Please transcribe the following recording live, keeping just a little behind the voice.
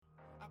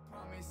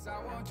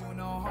Don't do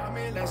no harm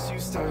unless you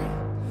start.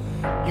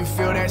 You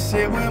feel that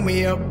shit when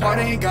we apart,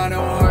 ain't got no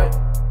heart.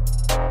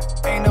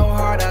 Ain't no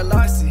heart, I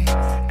lost it.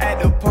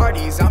 At the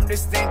parties, I'm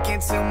just thinking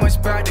too much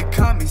about the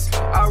comments.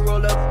 I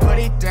roll up, put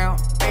it down.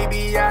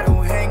 Baby, I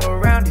don't hang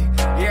around it.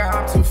 Yeah,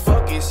 I'm too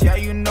focused. Yeah,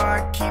 you know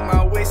I keep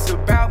my wits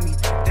about me.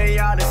 They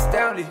all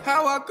astounded.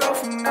 How I go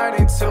from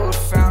nothing to a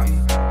fountain.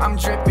 I'm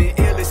dripping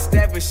illest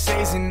ever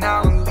shades and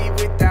I don't leave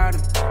without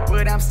him.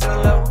 But I'm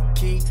still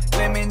low-key,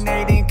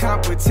 eliminating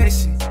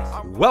competition.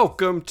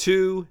 Welcome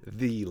to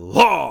The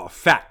Law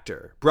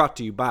Factor, brought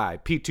to you by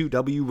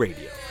P2W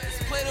Radio.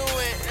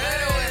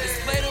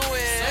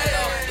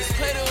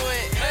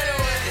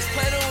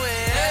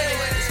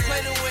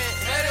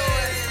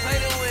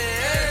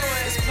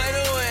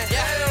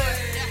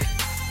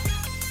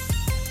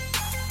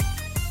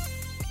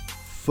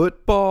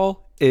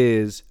 Football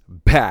is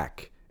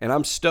back, and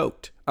I'm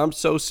stoked. I'm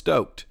so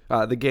stoked.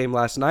 The game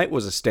last night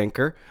was a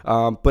stinker,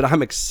 but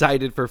I'm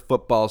excited for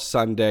Football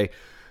Sunday.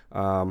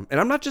 And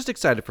I'm not just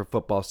excited for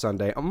Football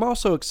Sunday. I'm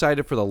also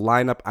excited for the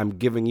lineup I'm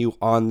giving you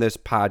on this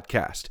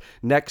podcast.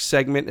 Next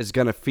segment is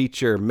going to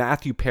feature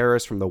Matthew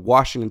Paris from the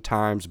Washington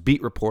Times,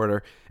 beat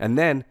reporter, and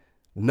then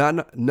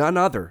none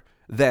other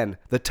than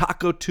the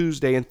Taco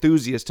Tuesday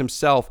enthusiast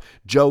himself,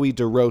 Joey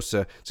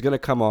DeRosa, is going to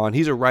come on.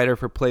 He's a writer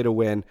for Play to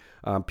Win,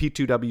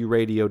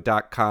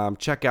 p2wradio.com.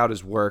 Check out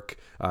his work.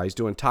 He's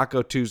doing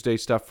Taco Tuesday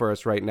stuff for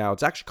us right now.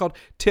 It's actually called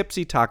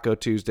Tipsy Taco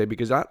Tuesday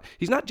because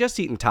he's not just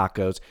eating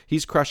tacos,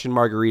 he's crushing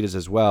margaritas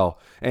as well.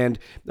 And,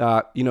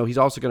 he's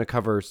also going to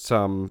cover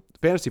some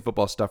fantasy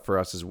football stuff for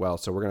us as well.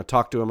 So we're going to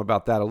talk to him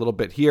about that a little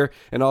bit here.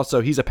 And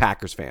also, he's a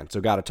Packers fan,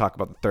 so got to talk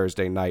about the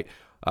Thursday night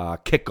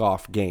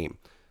kickoff game.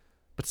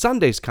 But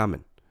Sunday's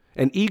coming.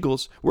 And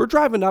Eagles, we're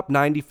driving up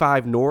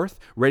 95 North,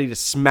 ready to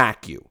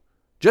smack you.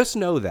 Just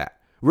know that.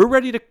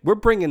 We're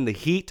bringing the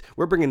heat.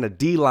 We're bringing the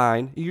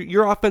D-line.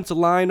 Your offensive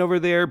line over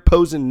there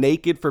posing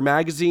naked for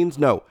magazines?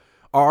 No.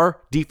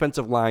 Our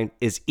defensive line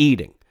is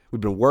eating.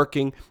 We've been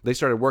working. They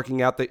started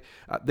working out.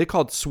 They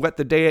called Sweat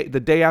the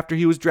day after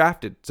he was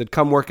drafted. Said,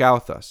 come work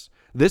out with us.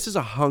 This is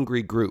a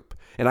hungry group.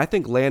 And I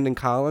think Landon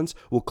Collins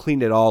will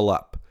clean it all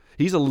up.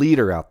 He's a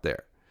leader out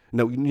there.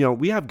 No,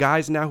 we have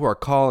guys now who are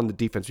calling the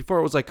defense. Before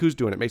it was like, who's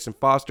doing it? Mason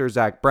Foster,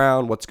 Zach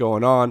Brown, what's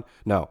going on?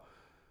 No,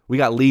 we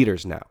got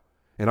leaders now.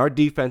 And our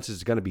defense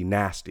is going to be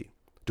nasty.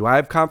 Do I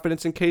have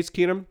confidence in Case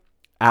Keenum?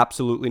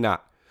 Absolutely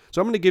not.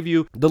 So I'm going to give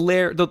you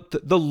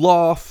the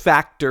law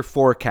factor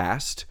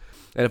forecast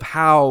of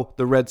how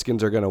the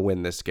Redskins are going to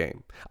win this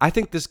game. I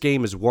think this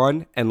game is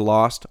won and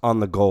lost on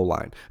the goal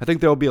line. I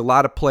think there will be a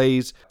lot of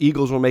plays.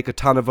 Eagles will make a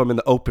ton of them in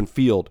the open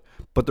field.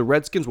 But the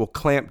Redskins will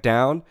clamp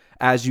down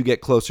as you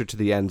get closer to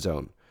the end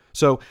zone.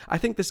 So I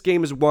think this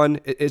game is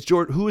won.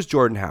 Who is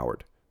Jordan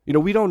Howard?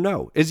 We don't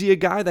know. Is he a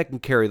guy that can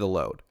carry the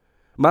load?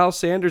 Miles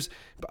Sanders,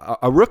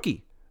 a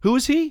rookie. Who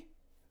is he?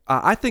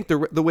 I think the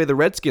way the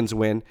Redskins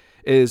win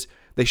is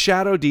they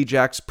shadow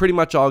Djax pretty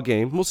much all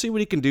game. We'll see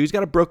what he can do. He's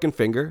got a broken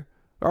finger.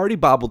 Already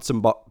bobbled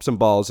some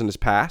balls in his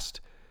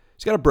past.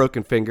 He's got a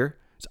broken finger.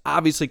 He's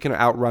obviously can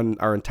outrun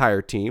our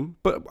entire team,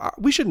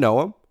 but we should know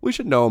him. We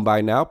should know him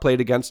by now.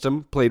 Played against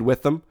him, played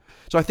with him.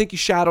 So I think you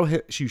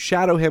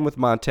shadow him with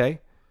Monte.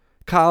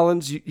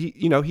 Collins,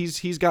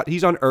 he's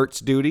on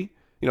Ertz duty.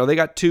 They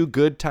got two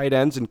good tight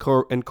ends in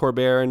Corbett and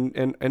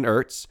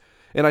Ertz.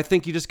 And I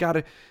think you just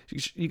gotta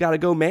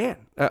go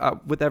man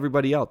with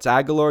everybody else.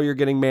 Aguilar, you're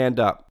getting manned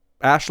up.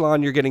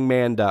 Ashlon, you're getting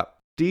manned up.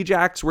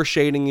 Djax, we're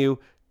shading you,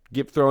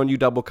 throwing you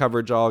double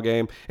coverage all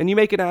game, and you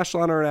make an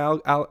Ashlon or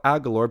an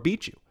Aguilar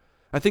beat you.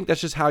 I think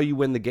that's just how you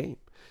win the game.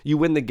 You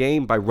win the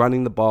game by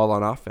running the ball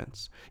on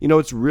offense.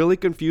 It's really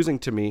confusing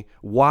to me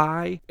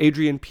why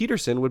Adrian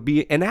Peterson would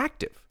be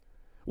inactive.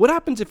 What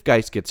happens if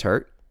Geis gets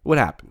hurt? What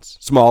happens?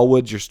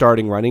 Smallwood's your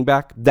starting running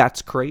back?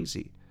 That's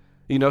crazy.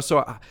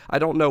 So I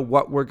don't know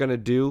what we're going to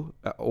do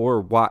or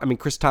why. I mean,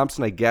 Chris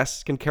Thompson, I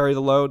guess, can carry the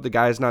load. The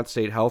guy has not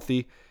stayed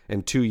healthy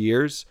in 2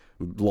 years,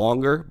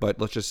 longer, but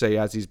let's just say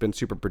as he's been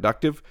super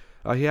productive,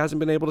 he hasn't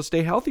been able to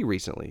stay healthy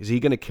recently. Is he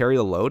going to carry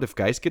the load if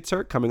Geis gets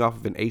hurt coming off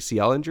of an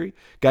ACL injury?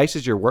 Geis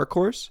is your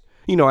workhorse.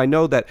 I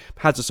know that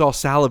has us all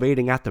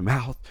salivating at the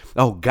mouth.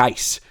 Oh,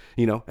 Geis,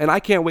 and I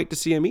can't wait to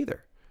see him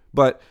either.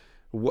 But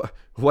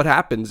what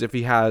happens if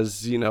he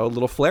has, a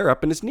little flare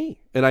up in his knee?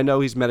 And I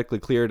know he's medically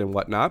cleared and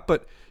whatnot,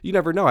 but you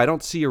never know. I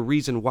don't see a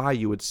reason why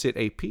you would sit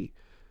AP.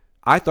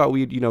 I thought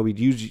we'd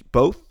use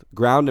both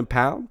ground and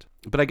pound.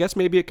 But I guess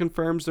maybe it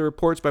confirms the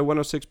reports by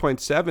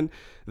 106.7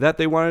 that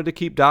they wanted to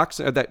keep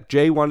Doxson, or that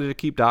Jay wanted to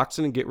keep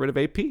Doxson and get rid of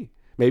AP.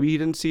 Maybe he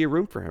didn't see a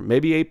room for him.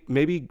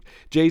 Maybe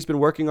Jay's been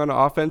working on an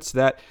offense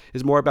that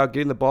is more about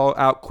getting the ball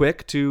out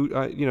quick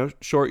to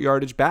short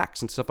yardage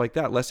backs and stuff like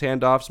that. Less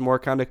handoffs, more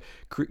kind of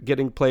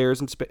getting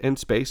players in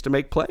space to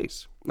make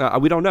plays.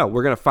 We don't know.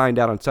 We're going to find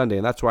out on Sunday,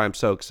 and that's why I'm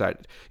so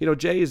excited.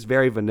 Jay is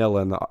very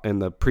vanilla in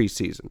the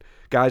preseason.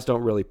 Guys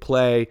don't really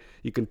play.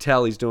 You can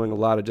tell he's doing a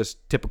lot of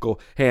just typical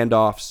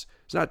handoffs.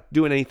 He's not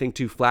doing anything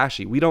too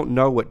flashy. We don't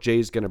know what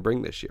Jay's going to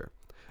bring this year.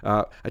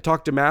 I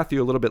talked to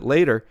Matthew a little bit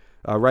later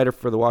writer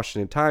for the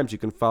Washington Times. You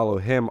can follow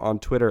him on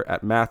Twitter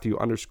at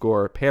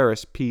Matthew_Paras,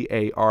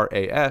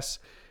 Paras.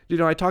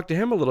 I talked to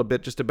him a little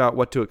bit just about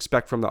what to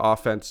expect from the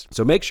offense.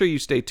 So make sure you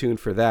stay tuned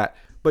for that.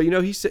 But,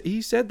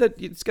 he said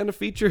that it's going to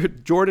feature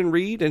Jordan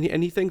Reed,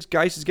 and he thinks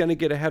Geis is going to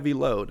get a heavy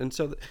load. And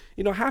so,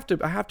 I have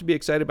to be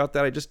excited about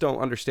that. I just don't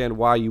understand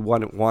why you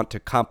wouldn't want to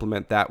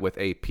complement that with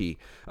AP.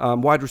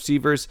 Wide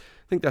receivers,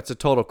 I think that's a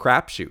total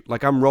crapshoot.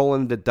 Like, I'm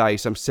rolling the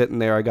dice. I'm sitting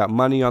there. I got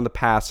money on the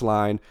pass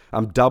line.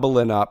 I'm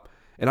doubling up,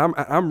 and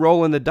I'm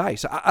rolling the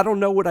dice. I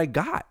don't know what I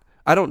got.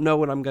 I don't know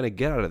what I'm going to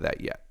get out of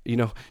that yet.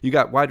 You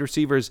got wide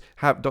receivers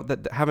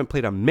that haven't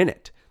played a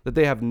minute, that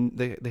they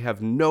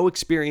have no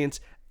experience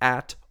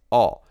at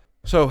all.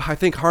 So I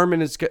think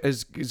Harmon is going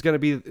to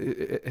be,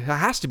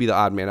 has to be the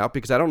odd man out,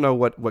 because I don't know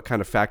what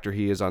kind of factor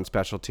he is on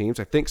special teams.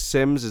 I think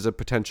Sims is a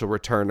potential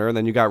returner, and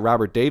then you got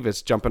Robert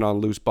Davis jumping on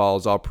loose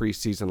balls all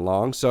preseason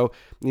long. So,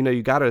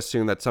 you got to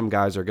assume that some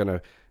guys are going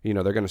to,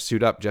 they're going to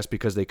suit up just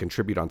because they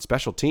contribute on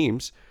special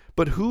teams.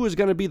 But who is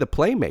going to be the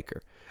playmaker?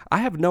 I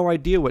have no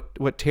idea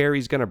what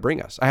Terry's going to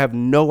bring us. I have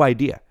no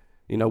idea.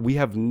 We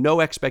have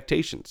no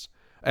expectations.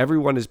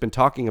 Everyone has been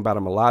talking about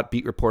him a lot.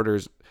 Beat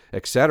reporters,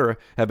 etc.,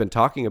 have been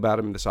talking about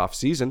him this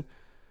offseason.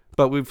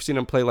 But we've seen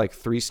him play like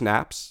 3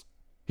 snaps.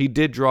 He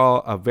did draw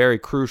a very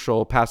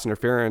crucial pass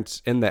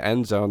interference in the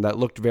end zone that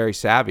looked very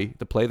savvy,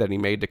 the play that he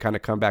made to kind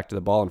of come back to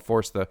the ball and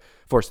force the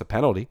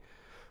penalty.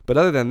 But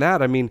other than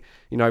that,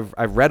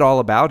 I've read all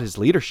about his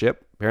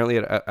leadership. Apparently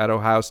at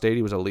Ohio State,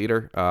 he was a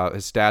leader.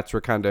 His stats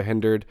were kind of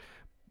hindered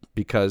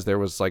because there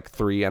was like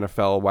 3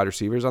 NFL wide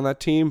receivers on that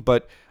team,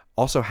 but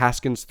also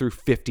Haskins threw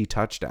 50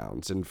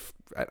 touchdowns and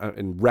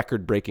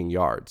record-breaking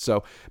yards.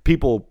 So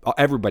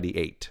everybody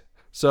ate.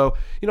 So,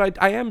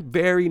 I am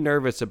very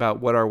nervous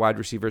about what our wide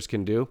receivers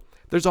can do.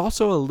 There's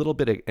also a little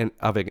bit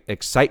of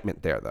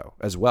excitement there, though,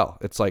 as well.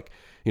 It's like,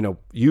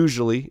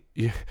 usually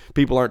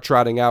people aren't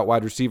trotting out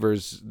wide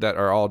receivers that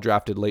are all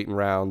drafted late in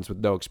rounds with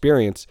no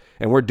experience,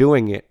 and we're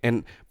doing it.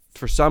 And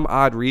for some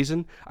odd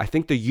reason, I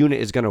think the unit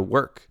is going to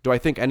work. Do I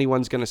think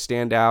anyone's going to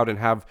stand out and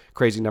have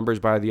crazy numbers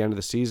by the end of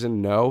the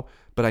season? No,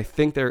 but I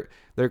think they're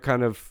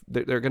going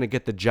to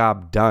get the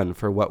job done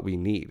for what we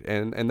need,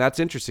 and that's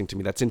interesting to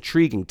me. That's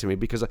intriguing to me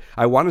because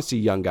I want to see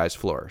young guys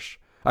flourish.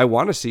 I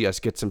want to see us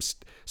get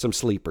some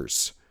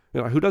sleepers.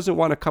 Who doesn't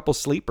want a couple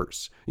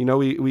sleepers?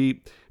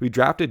 We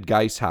drafted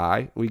Geis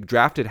high, we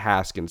drafted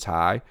Haskins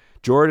high.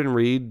 Jordan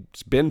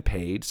Reed's been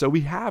paid, so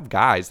we have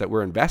guys that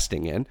we're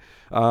investing in.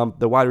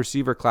 The wide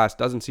receiver class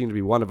doesn't seem to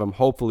be one of them.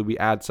 Hopefully we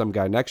add some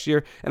guy next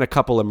year, and a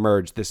couple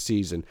emerge this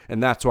season,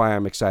 and that's why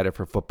I'm excited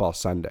for football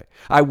Sunday.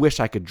 I wish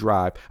I could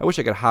drive. I wish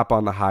I could hop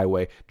on the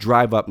highway,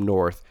 drive up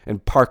north,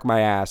 and park my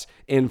ass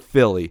in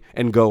Philly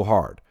and go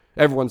hard.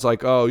 Everyone's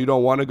like, oh, you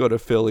don't want to go to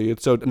Philly.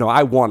 No,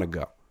 I want to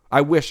go. I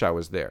wish I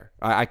was there.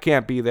 I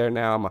can't be there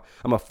now.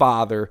 I'm a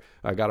father.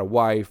 I got a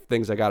wife,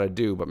 things I got to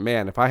do. But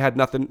man, if I had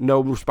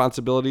no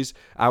responsibilities,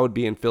 I would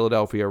be in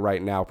Philadelphia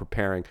right now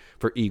preparing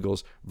for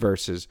Eagles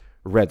versus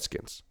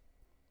Redskins.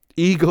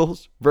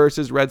 Eagles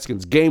versus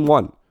Redskins, game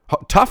 1.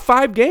 Tough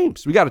 5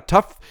 games. We got a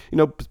tough,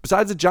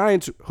 besides the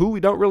Giants, who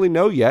we don't really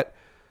know yet,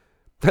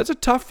 that's a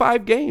tough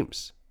 5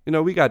 games.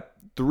 We got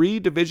 3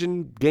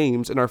 division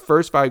games in our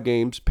first 5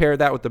 games. Pair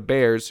that with the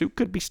Bears, who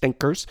could be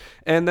stinkers,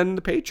 and then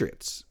the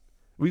Patriots.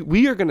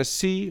 We are going to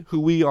see who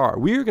we are.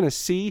 We are going to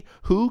see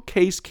who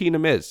Case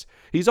Keenum is.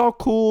 He's all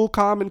cool,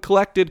 calm, and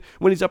collected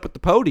when he's up at the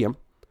podium.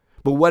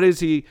 But what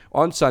is he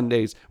on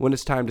Sundays when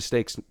it's time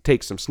to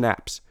take some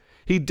snaps?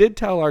 He did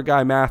tell our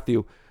guy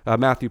Matthew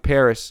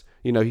Paras,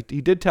 he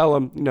did tell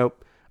him,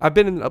 I've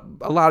been in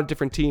a lot of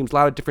different teams, a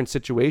lot of different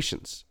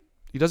situations.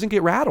 He doesn't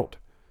get rattled.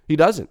 He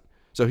doesn't.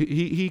 So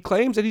he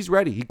claims that he's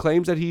ready. He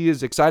claims that he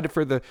is excited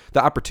for the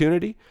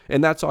opportunity,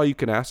 and that's all you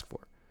can ask for.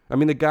 I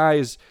mean, the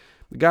guy's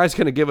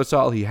going to give us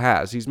all he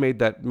has. He's made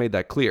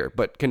that clear.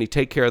 But can he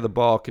take care of the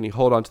ball? Can he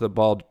hold on to the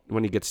ball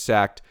when he gets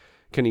sacked?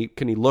 Can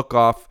he look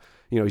off?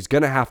 He's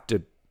going to have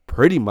to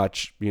pretty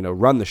much,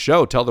 run the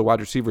show, tell the wide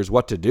receivers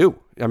what to do.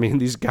 I mean,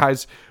 these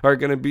guys are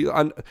going to be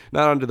not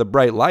under the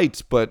bright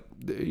lights, but,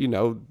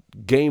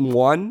 game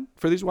 1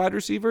 for these wide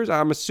receivers,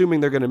 I'm assuming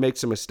they're going to make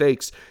some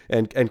mistakes,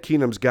 and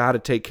Keenum's got to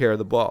take care of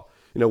the ball.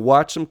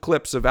 Watch some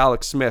clips of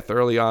Alex Smith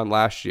early on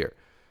last year.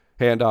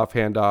 Hand off,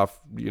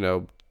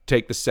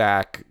 take the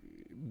sack,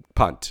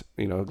 punt,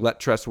 let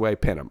Tressway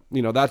pin him.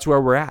 That's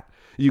where we're at.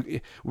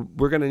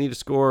 We're going to need to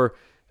score,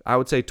 I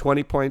would say,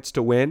 20 points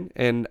to win,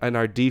 and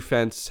our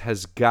defense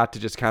has got to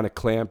just kind of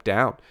clamp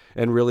down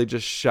and really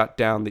just shut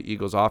down the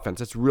Eagles' offense.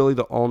 That's really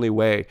the only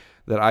way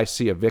that I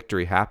see a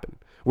victory happen.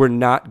 We're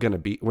not going to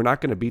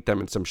beat them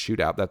in some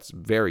shootout. That's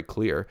very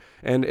clear.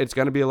 And it's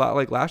going to be a lot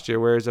like last year,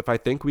 whereas if I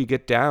think we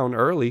get down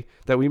early,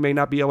 that we may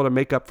not be able to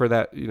make up for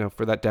that,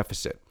 for that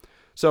deficit.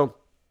 So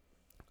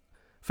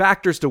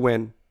factors to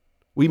win.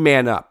 We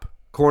man up.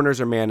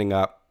 Corners are manning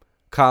up.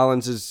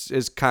 Collins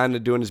is kind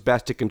of doing his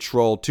best to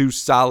control 2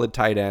 solid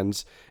tight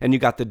ends, and you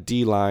got the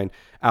D-line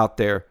out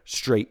there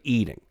straight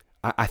eating.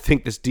 I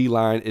think this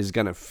D-line is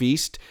going to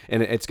feast,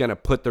 and it's going to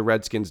put the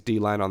Redskins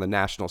D-line on the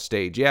national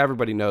stage. Yeah,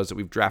 everybody knows that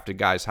we've drafted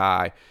guys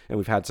high, and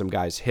we've had some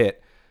guys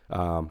hit,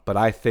 but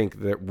I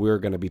think that we're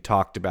going to be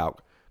talked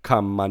about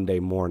come Monday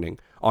morning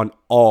on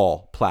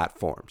all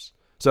platforms.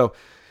 So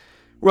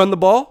run the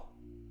ball.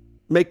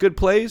 Make good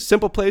plays,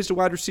 simple plays to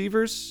wide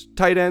receivers,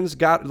 tight ends.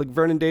 Got like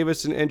Vernon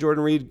Davis and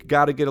Jordan Reed.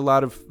 Got to get a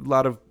lot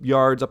of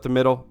yards up the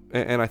middle,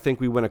 and I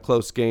think we win a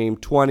close game,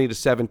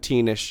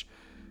 20-17ish.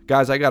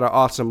 Guys, I got an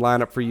awesome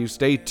lineup for you.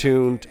 Stay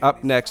tuned.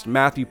 Up next,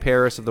 Matthew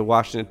Paris of the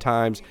Washington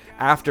Times.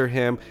 After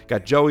him,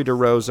 got Joey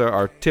DeRosa,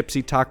 our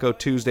Tipsy Taco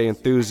Tuesday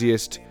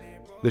enthusiast.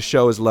 The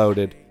show is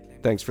loaded.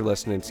 Thanks for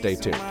listening. Stay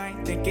tuned.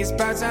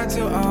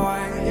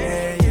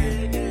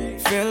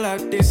 Fill up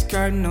this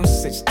curtain, no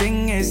such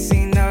thing as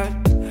enough.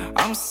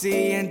 I'm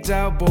seeing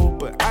double,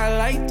 but I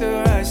like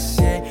the rush,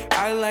 yeah.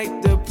 I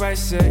like the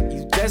pressure,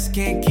 you just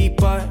can't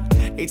keep up.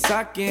 They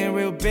talking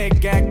real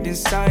big, acting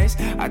sus.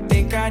 I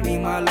think I need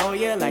my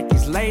lawyer, like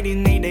these ladies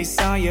need they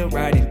song. You're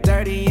riding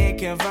dirty in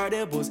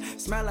convertibles,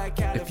 smell like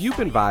California. If you've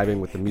been vibing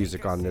with the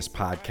music on this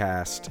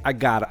podcast, I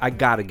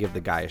gotta give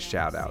the guy a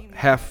shout out.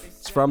 Hef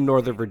is from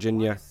Northern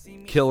Virginia,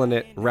 killing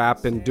it,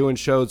 rapping, doing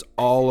shows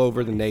all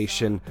over the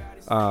nation.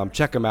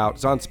 Check him out.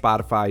 It's on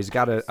Spotify. He's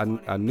got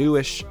a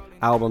newish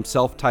album,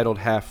 self-titled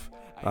Hef.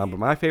 But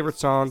my favorite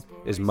song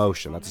is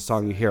Motion. That's a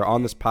song you hear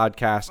on this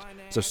podcast.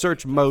 So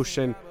search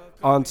Motion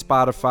on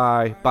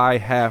Spotify by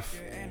Hef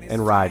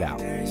and ride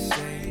out.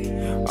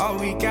 All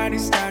we got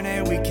is time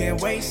and we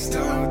can't waste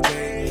all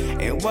day.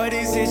 And what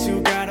is it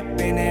you got up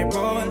in that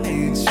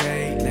rolling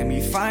tray? Let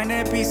me find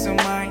that peace of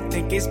mind.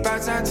 Think it's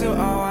about time to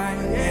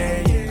unwind.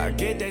 Yeah, yeah. I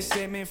get that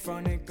shipment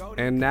from the go.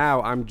 And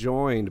now I'm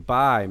joined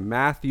by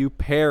Matthew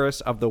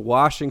Paris of the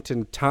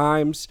Washington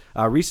Times.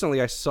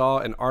 Recently, I saw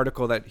an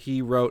article that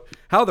he wrote,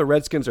 how the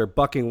Redskins are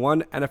bucking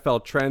one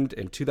NFL trend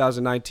in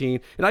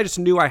 2019. And I just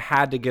knew I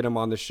had to get him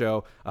on the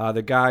show.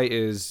 The guy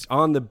is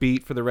on the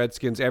beat for the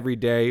Redskins every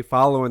day,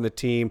 following the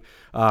team.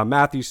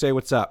 Matthew, say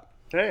what's up.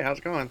 Hey, how's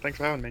it going? Thanks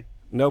for having me.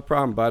 No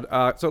problem, bud.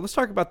 So let's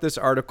talk about this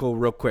article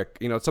real quick.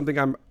 It's something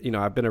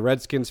I've been a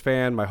Redskins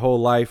fan my whole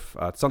life.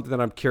 It's something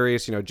that I'm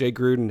curious. Jay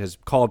Gruden has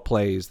called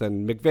plays,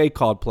 then McVay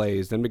called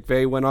plays, then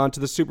McVay went on to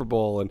the Super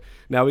Bowl, and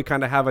now we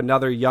kind of have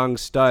another young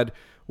stud.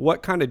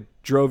 What kind of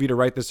drove you to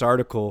write this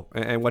article,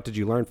 and what did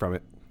you learn from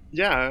it?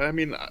 Yeah, I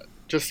mean,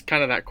 just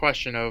kind of that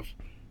question of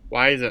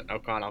why isn't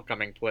O'Connell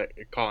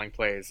calling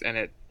plays, and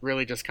it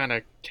really just kind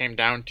of came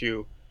down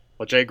to,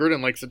 well, Jay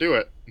Gruden likes to do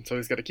it, and so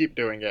he's going to keep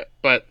doing it.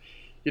 But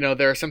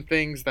there are some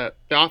things that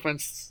the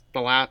offense,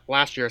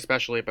 last year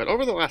especially, but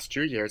over the last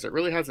 2 years, it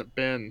really hasn't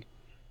been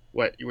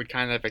what you would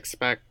kind of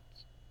expect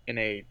in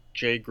a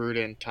Jay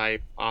Gruden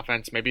type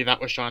offense. Maybe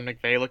that was Sean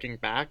McVay looking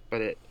back,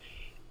 but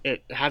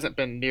it hasn't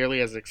been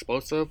nearly as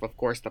explosive. Of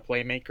course, the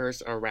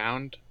playmakers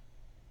around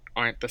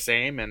aren't the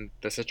same, and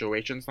the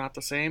situation's not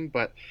the same,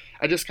 but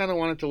I just kind of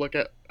wanted to look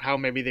at how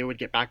maybe they would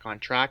get back on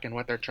track and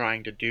what they're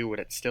trying to do. Would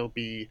it still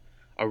be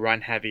a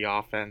run-heavy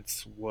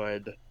offense?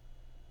 Would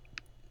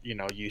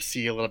you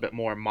see a little bit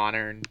more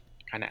modern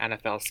kind of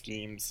NFL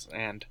schemes,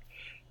 and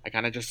I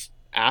kind of just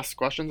asked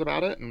questions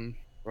about it and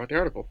wrote the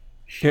article.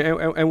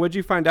 And what did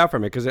you find out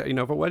from it? Because,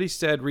 for what he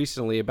said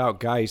recently about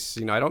Geis,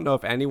 I don't know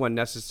if anyone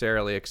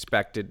necessarily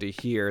expected to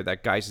hear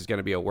that Geis is going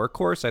to be a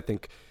workhorse. I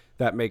think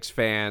that makes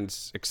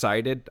fans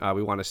excited.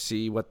 We want to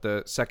see what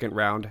the second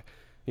round,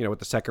 what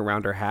the second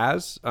rounder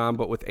has.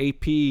 But with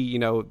AP,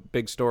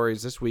 big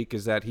stories this week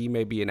is that he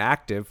may be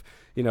inactive.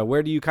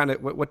 Where do you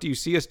what do you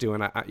see us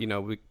doing?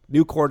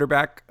 New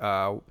quarterback,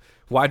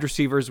 wide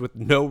receivers with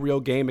no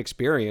real game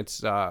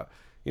experience.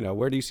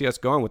 Where do you see us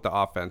going with the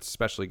offense,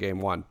 especially game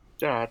one?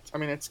 Yeah,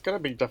 it's going to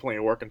be definitely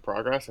a work in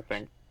progress. I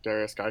think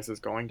Darius Geis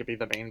is going to be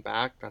the main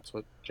back. That's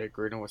what Jay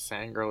Gruden was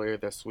saying earlier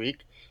this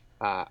week.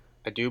 I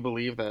do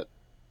believe that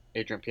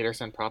Adrian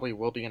Peterson probably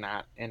will be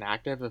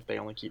inactive if they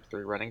only keep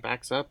 3 running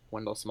backs up.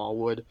 Wendell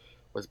Smallwood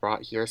was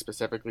brought here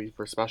specifically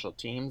for special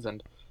teams,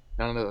 and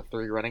none of the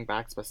 3 running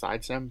backs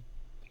besides him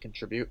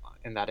contribute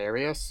in that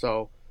area.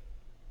 So,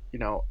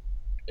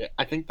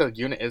 I think the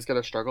unit is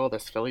going to struggle.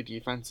 This Philly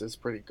defense is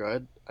pretty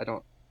good. I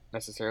don't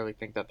necessarily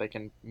think that they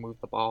can move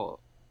the ball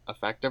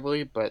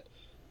effectively, but,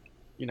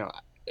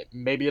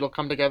 maybe it'll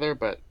come together,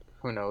 but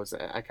who knows?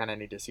 I kind of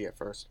need to see it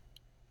first.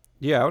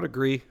 Yeah, I would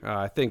agree.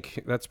 I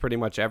think that's pretty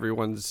much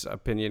everyone's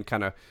opinion,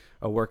 kind of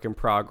a work in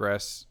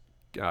progress.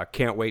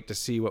 Can't wait to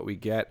see what we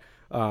get.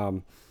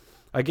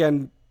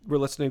 Again, we're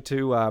listening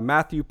to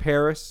Matthew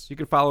Paris. You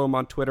can follow him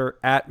on Twitter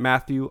at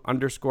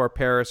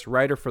Matthew_Paris,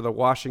 writer for the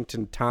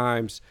Washington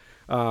Times.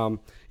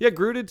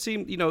 Gruden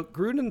seemed,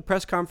 Gruden in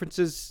press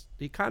conferences,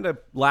 he kind of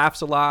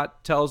laughs a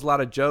lot, tells a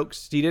lot of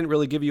jokes. He didn't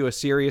really give you a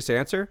serious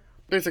answer.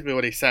 Basically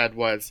what he said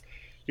was,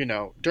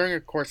 during the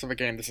course of a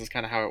game, this is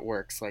kind of how it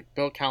works. Like,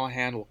 Bill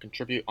Callahan will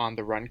contribute on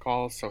the run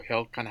calls, so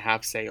he'll kind of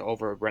have say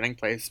over running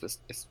plays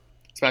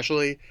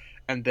especially.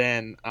 And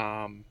then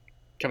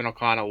Kevin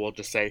O'Connell will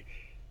just say,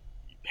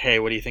 hey,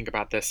 what do you think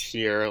about this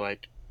here?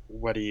 Like,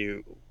 why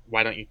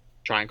don't you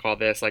try and call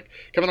this. Like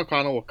Kevin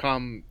O'Connell will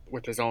come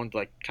with his own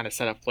like kind of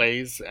set of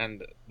plays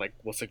and like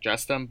will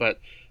suggest them, but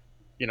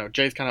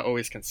Jay's kind of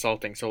always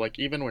consulting. So like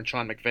even when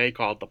Sean McVay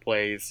called the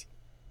plays,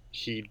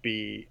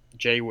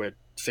 Jay would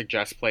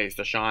suggest plays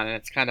to Sean, and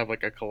it's kind of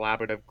like a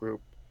collaborative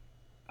group.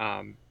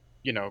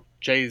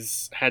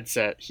 Jay's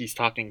headset, he's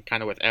talking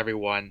kind of with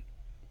everyone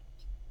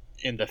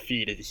in the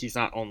feed. He's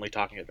not only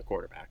talking to the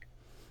quarterback.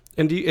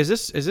 And is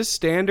this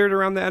standard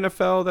around the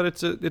NFL that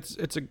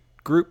it's a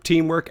group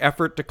teamwork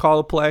effort to call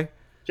a play?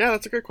 Yeah,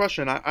 that's a good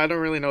question. I don't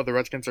really know. The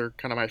Redskins are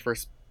kind of my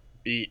first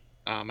beat.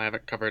 I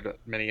haven't covered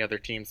many other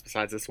teams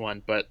besides this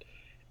one, but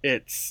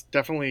you're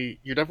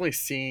definitely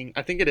seeing.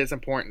 I think it is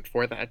important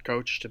for the head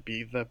coach to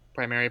be the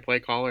primary play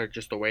caller,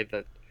 just the way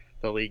that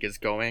the league is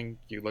going.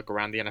 You look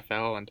around the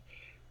NFL, and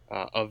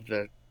of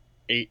the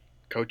 8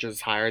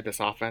 coaches hired this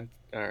offseason,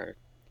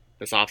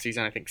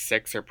 I think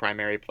 6 are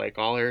primary play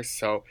callers.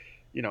 So,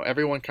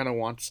 everyone kind of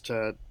wants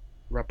to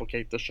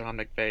replicate the Sean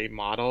McVay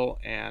model,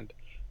 and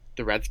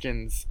the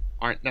Redskins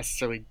aren't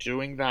necessarily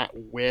doing that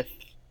with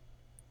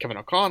Kevin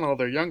O'Connell,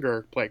 their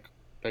younger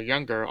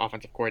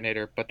offensive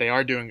coordinator, but they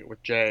are doing it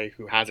with Jay,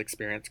 who has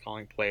experience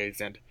calling plays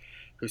and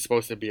who's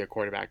supposed to be a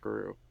quarterback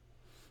guru.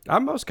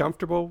 I'm most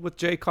comfortable with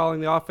Jay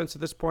calling the offense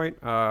at this point.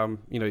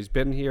 He's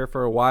been here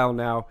for a while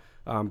now.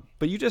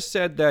 But you just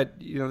said that,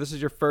 this is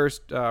your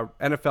first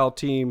NFL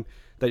team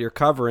that you're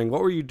covering.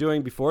 What were you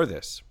doing before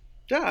this?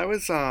 Yeah, I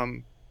was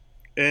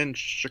in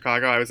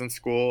Chicago. I was in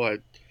school. I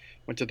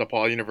went to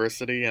DePaul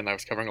University, and I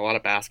was covering a lot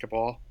of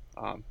basketball.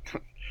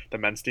 The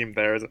men's team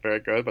there isn't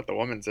very good, but the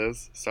women's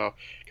is. So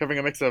covering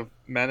a mix of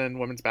men and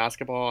women's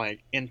basketball. I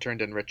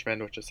interned in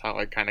Richmond, which is how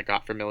I kind of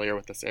got familiar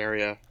with this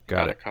area.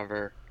 Got to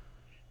cover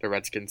the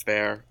Redskins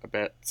there a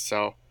bit.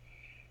 So,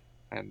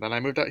 and then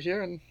I moved out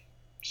here and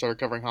started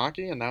covering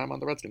hockey, and now I'm on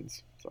the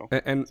Redskins. So.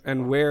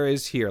 And where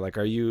is here? Like,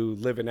 are you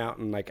living out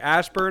in like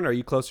Ashburn? Are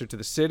you closer to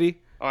the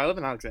city? Oh, I live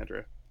in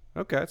Alexandria.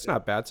 Okay, it's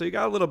not bad. So you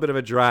got a little bit of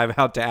a drive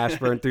out to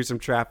Ashburn through some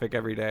traffic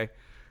every day.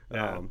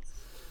 Yeah.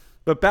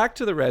 But back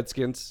to the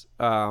Redskins.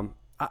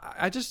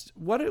 I just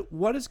what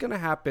is going to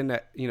happen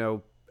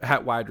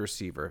at wide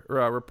receiver?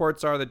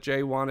 Reports are that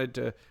Jay wanted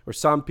to, or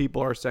some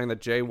people are saying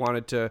that Jay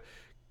wanted to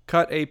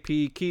cut AP,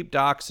 keep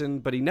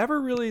Doxson, but he never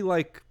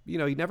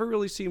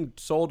really seemed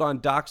sold on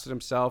Doxson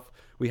himself.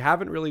 We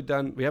haven't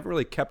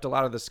really kept a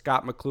lot of the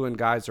Scott McCloughan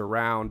guys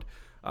around.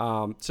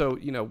 So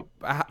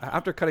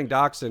after cutting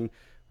Doxson,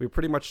 we're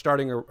pretty much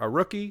starting a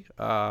rookie,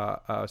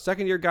 a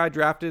second-year guy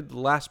drafted, the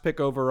last pick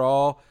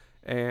overall,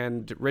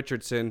 and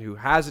Richardson, who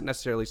hasn't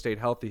necessarily stayed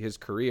healthy his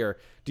career.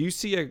 Do you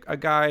see a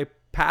guy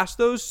past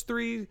those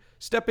 3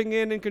 stepping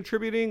in and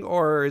contributing,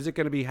 or is it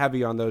going to be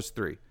heavy on those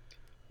 3?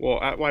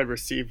 Well, at wide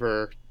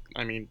receiver,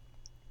 I mean,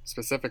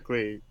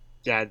 specifically,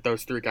 yeah,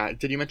 those 3 guys.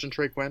 Did you mention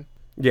Trey Quinn?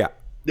 Yeah.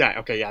 Yeah,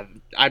 okay, yeah.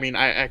 I mean,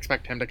 I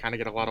expect him to kind of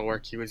get a lot of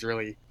work. He was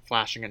really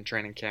flashing in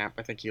training camp.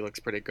 I think he looks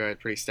pretty good,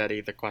 pretty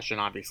steady. The question,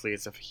 obviously,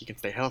 is if he can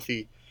stay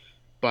healthy.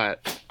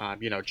 But,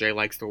 Jay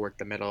likes to work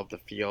the middle of the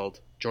field.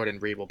 Jordan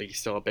Reed will be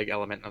still a big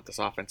element of this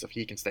offense if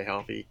he can stay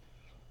healthy.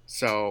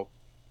 So,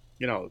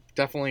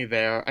 definitely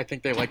there. I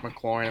think they like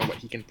McLaurin and what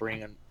he can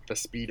bring and the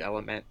speed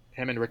element.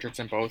 Him and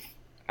Richardson both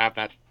have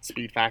that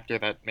speed factor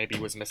that maybe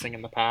was missing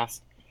in the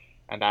past.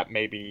 And that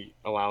maybe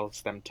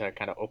allows them to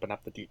kind of open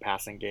up the deep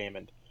passing game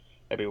and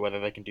maybe whether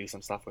they can do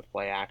some stuff with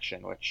play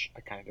action, which I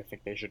kind of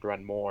think they should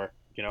run more.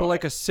 But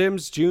like a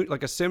Sims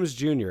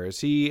Jr., is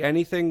he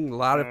anything? A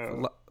lot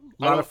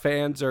of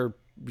fans are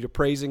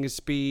praising his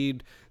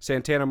speed.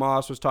 Santana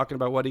Moss was talking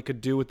about what he could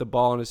do with the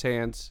ball in his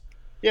hands.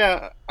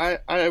 Yeah,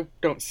 I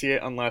don't see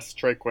it unless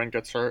Trey Quinn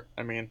gets hurt.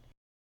 I mean,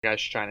 guys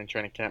shining in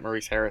training camp.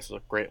 Maurice Harris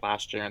looked great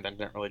last year and then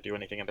didn't really do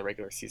anything in the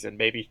regular season.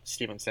 Maybe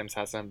Steven Sims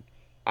has some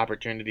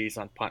opportunities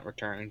on punt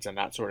returns and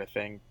that sort of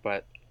thing,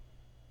 but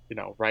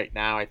right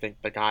now I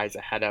think the guys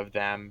ahead of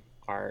them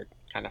are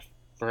kind of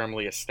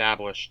firmly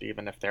established,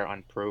 even if they're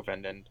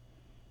unproven, and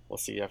we'll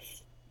see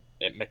if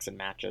it mix and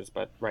matches.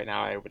 But right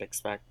now I would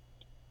expect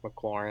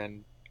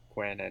McLaurin,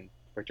 Quinn, and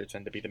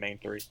Richardson to be the main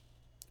 3.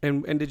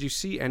 And did you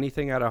see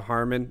anything out of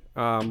Harmon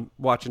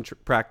watching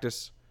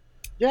practice?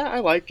 Yeah, I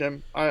liked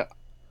him. I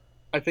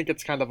think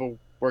it's kind of a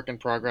work in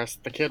progress.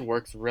 The kid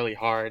works really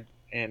hard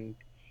in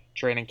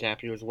training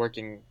camp. He was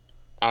working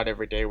out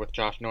every day with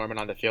Josh Norman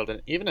on the field,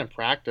 and even in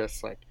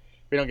practice, like,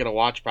 we don't get to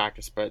watch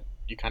practice, but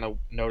you kind of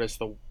notice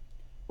the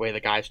way the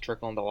guys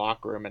trickle in the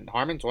locker room, and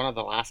Harmon's one of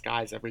the last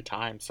guys every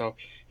time, so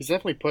he's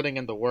definitely putting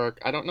in the work.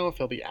 I don't know if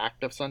he'll be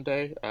active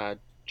Sunday.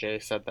 Jay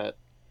said that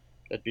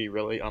it'd be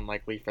really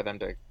unlikely for them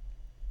to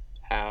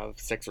have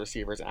 6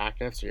 receivers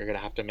active, so you're going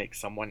to have to make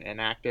someone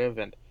inactive,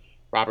 and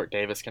Robert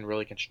Davis can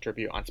really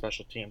contribute on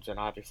special teams, and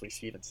obviously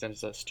Steven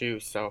Sims does too,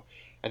 so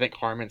I think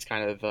Harmon's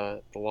kind of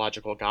the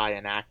logical guy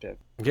inactive.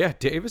 Yeah,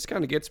 Davis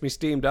kind of gets me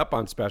steamed up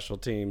on special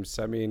teams.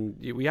 I mean,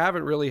 we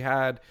haven't really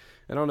had,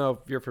 I don't know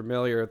if you're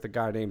familiar with the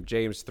guy named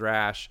James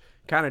Thrash,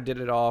 kind of did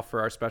it all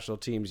for our special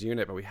teams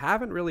unit, but we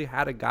haven't really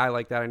had a guy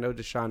like that. I know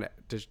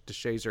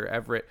DeShazer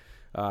Everett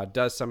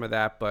does some of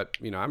that, but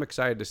I'm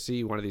excited to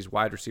see one of these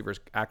wide receivers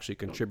actually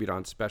contribute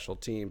on special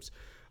teams.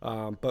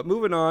 But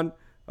moving on,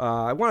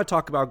 I want to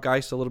talk about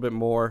Geist a little bit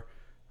more.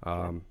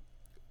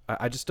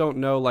 I just don't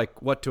know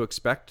like what to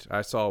expect.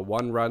 I saw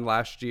one run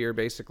last year,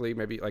 basically,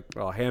 maybe like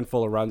a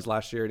handful of runs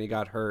last year, and he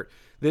got hurt.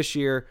 This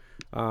year,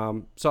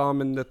 saw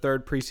him in the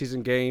third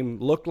preseason game,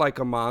 looked like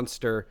a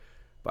monster,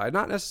 but I'm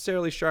not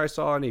necessarily sure I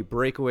saw any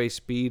breakaway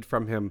speed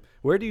from him.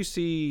 Where do you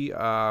see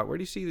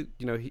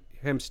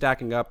him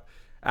stacking up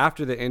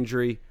after the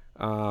injury,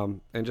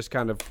 and just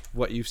kind of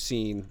what you've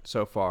seen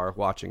so far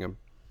watching him?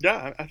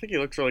 Yeah, I think he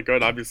looks really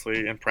good.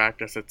 Obviously, in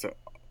practice, it's a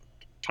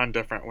ton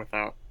different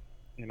without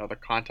the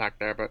contact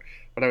there. But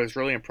what I was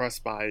really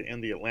impressed by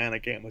in the Atlanta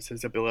game was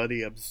his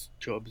ability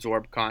to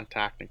absorb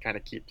contact and kind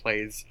of keep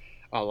plays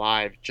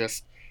alive.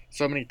 Just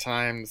so many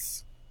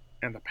times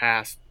in the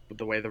past,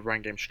 the way the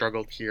run game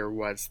struggled here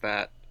was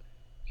that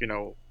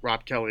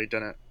Rob Kelly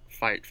didn't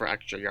fight for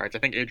extra yards. I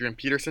think Adrian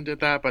Peterson did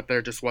that, but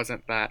there just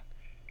wasn't that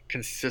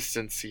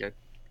consistency.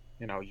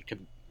 You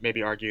could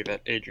maybe argue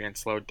that Adrian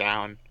slowed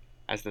down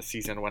as the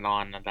season went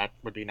on, and that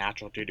would be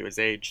natural due to his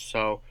age.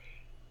 So,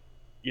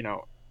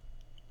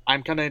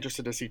 I'm kind of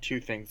interested to see two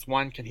things.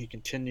 One, can he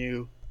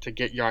continue to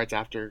get yards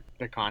after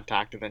the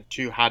contact? And then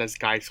two, how does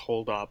Geist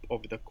hold up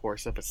over the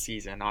course of a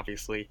season?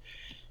 Obviously,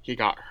 he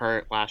got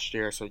hurt last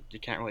year, so you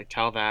can't really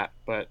tell that.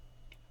 But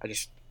I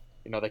just,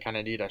 they kind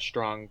of need a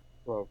strong,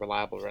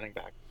 reliable running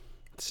back.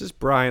 This is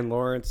Brian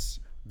Lawrence,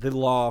 the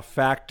Law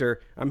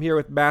Factor. I'm here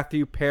with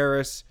Matthew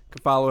Paris. You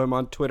can follow him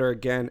on Twitter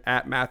again,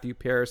 at Matthew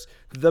Paris,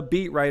 the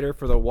beat writer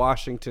for the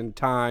Washington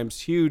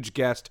Times, huge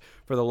guest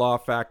for the Law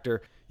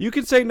Factor. You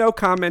can say no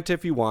comment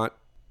if you want.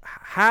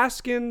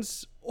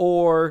 Haskins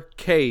or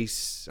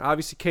Case?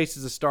 Obviously, Case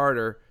is a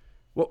starter.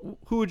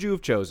 Who would you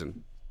have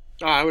chosen?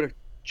 I would have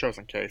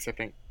chosen Case. I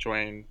think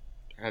Dwayne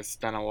has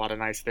done a lot of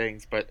nice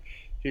things, but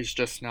he's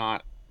just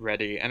not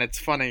ready. And it's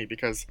funny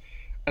because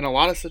in a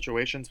lot of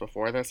situations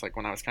before this, like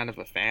when I was kind of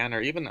a fan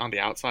or even on the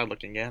outside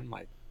looking in,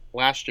 like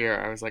last year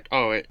I was like,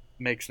 oh, it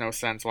makes no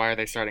sense. Why are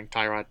they starting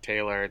Tyrod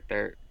Taylor?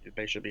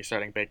 They should be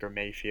starting Baker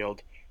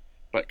Mayfield.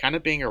 But kind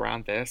of being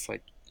around this,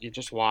 like, you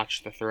just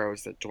watch the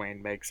throws that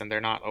Dwayne makes, and they're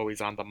not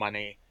always on the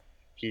money.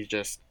 He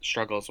just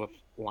struggles with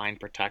line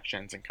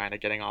protections and kind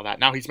of getting all that.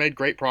 Now, he's made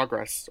great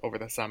progress over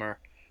the summer,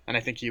 and I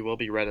think he will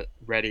be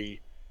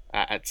ready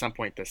at some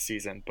point this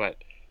season. But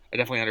I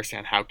definitely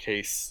understand how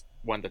Case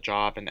won the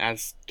job, and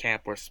as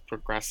camp was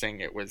progressing,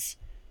 it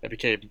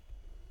became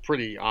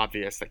pretty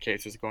obvious that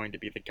Case was going to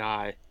be the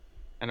guy,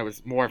 and it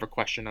was more of a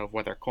question of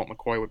whether Colt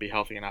McCoy would be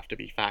healthy enough to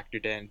be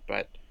factored in,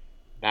 but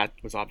that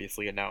was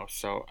obviously a no.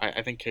 So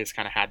I think Case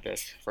kind of had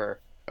this for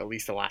at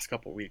least the last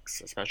couple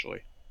weeks,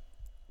 especially.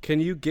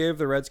 Can you give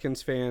the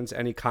Redskins fans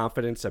any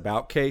confidence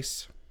about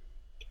Case?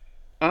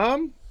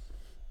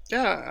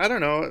 Yeah, I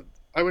don't know.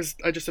 I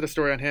just did a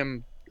story on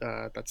him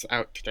that's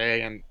out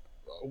today, and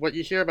what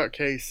you hear about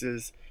Case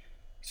is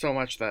so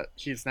much that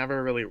he's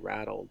never really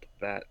rattled.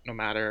 That no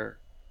matter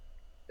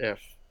if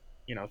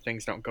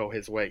things don't go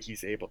his way,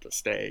 he's able to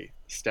stay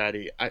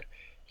steady.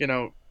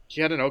 He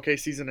had an okay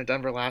season in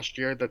Denver last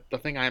year. The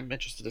thing I'm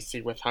interested to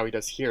see with how he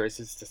does here is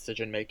his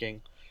decision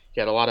making.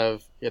 He had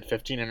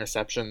 15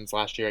 interceptions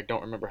last year. I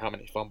don't remember how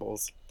many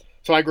fumbles.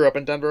 So I grew up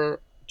in Denver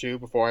too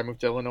before I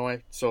moved to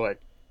Illinois. So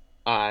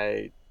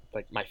my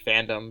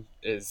fandom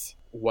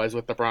was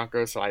with the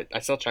Broncos. So I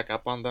still check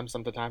up on them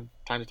time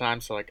to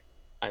time. So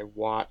I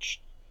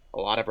watched a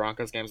lot of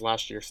Broncos games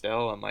last year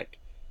still, and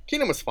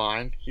Keenum was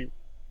fine. He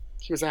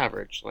was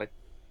average.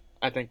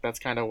 I think that's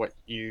kind of what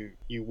you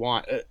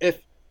want.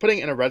 If putting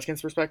it in a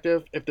Redskins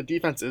perspective, if the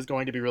defense is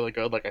going to be really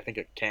good, like I think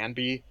it can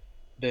be,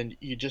 then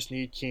you just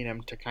need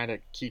Keenum to kind of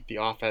keep the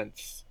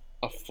offense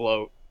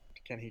afloat.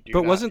 Can he do that?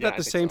 But wasn't that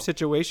the same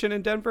situation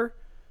in Denver?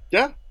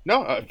 Yeah,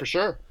 no, for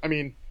sure. I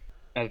mean,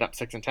 ended up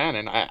 6-10,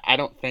 and I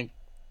don't think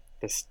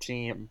this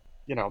team,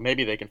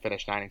 maybe they can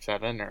finish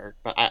 9-7,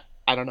 but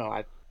I don't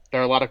know.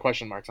 There are a lot of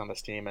question marks on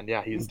this team, and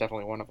yeah, he's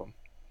definitely one of them.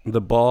 The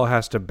ball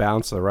has to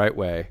bounce the right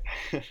way.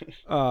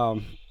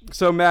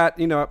 So Matt,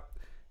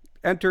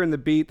 entering the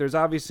beat, there's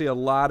obviously a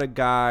lot of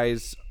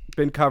guys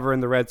been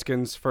covering the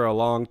Redskins for a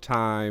long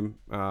time.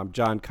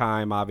 John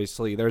Keim,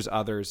 obviously. There's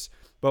others.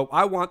 But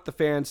I want the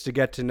fans to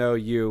get to know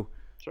you.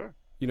 Sure.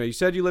 You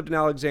said you lived in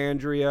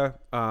Alexandria.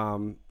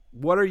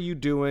 What are you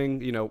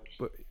doing,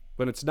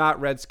 when it's not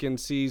Redskin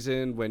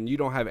season, when you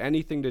don't have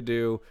anything to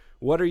do?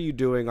 What are you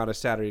doing on a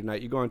Saturday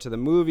night? You going to the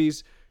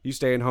movies? You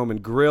staying home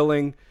and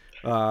grilling?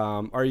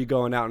 Are you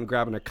going out and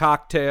grabbing a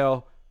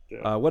cocktail?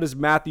 Yeah. What is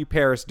Matthew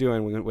Paris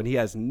doing when he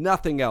has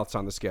nothing else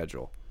on the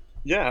schedule?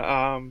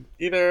 Yeah,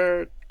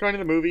 either going to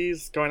the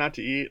movies, going out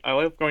to eat. I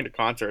love going to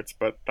concerts,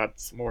 but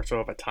that's more so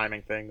of a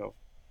timing thing of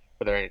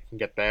whether I can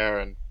get there.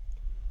 And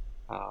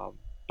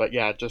but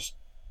yeah, just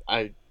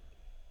I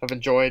have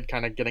enjoyed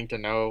kind of getting to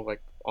know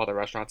all the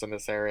restaurants in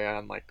this area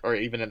and or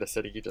even in the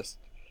city, just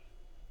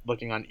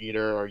looking on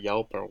Eater or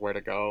Yelp or where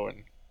to go, and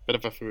a bit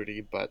of a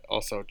foodie, but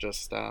also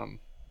just I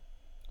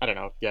don't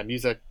know. Yeah,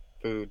 music,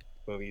 food,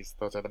 movies.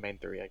 Those are the main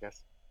three, I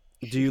guess.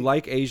 Do you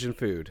like Asian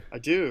food? I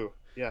do,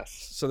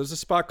 yes. So there's a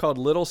spot called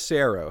Little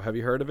Cerro. Have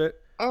you heard of it?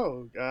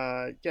 Oh,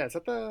 yeah, is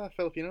that the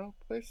Filipino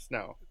place?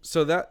 No.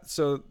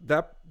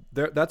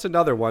 That's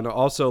another one.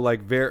 Also,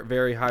 like very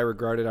very high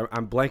regarded.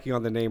 I'm blanking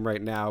on the name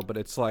right now, but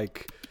it's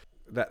like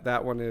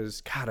that one is.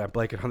 God, I'm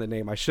blanking on the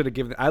name. I should have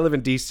given. I live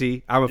in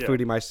DC. I'm a Yeah.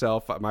 foodie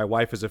myself. My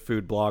wife is a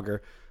food blogger,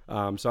 so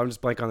I'm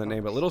just blanking on the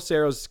name. But Little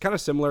Cerro's kind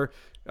of similar.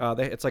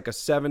 It's like a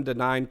 7 to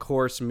 9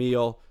 course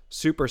meal,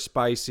 super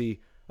spicy.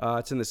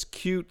 It's in this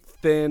cute,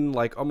 thin,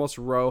 like almost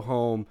row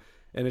home,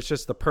 and it's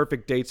just the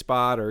perfect date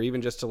spot, or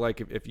even just to like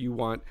if you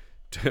want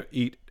to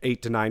eat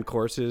 8 to 9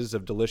 courses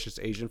of delicious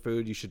Asian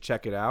food, you should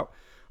check it out.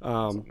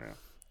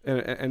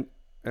 Yeah.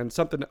 And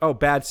something. Oh,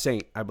 Bad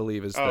Saint, I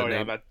believe is the Oh,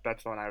 name. yeah,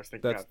 that's the one I was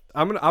thinking That's of.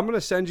 I'm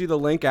gonna send you the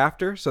link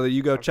after so that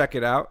you go check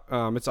it out.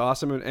 It's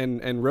awesome.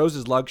 And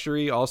Rose's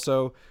Luxury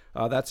also.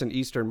 That's an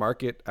Eastern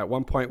Market. At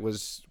one point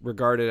was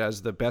regarded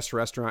as the best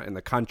restaurant in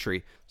the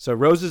country. So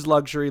Rose's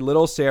Luxury,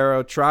 Little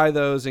Cerro, try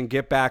those and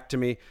get back to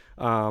me.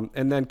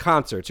 And then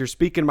concerts. You're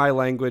speaking my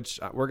language.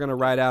 We're gonna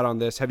ride out on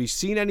this. Have you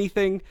seen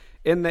anything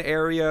in the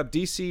area?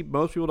 DC,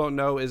 most people don't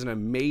know, is an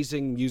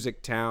amazing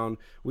music town.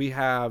 We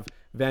have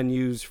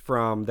venues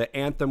from the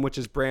Anthem, which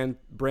is brand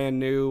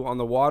new on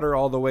the water,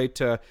 all the way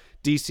to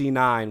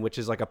DC9, which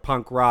is like a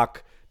punk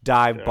rock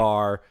dive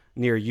bar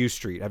near U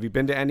Street. Have you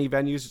been to any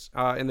venues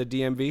in the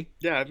DMV?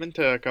 Yeah, I've been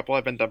to a couple.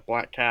 I've been to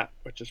Black Cat,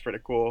 which is pretty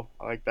cool.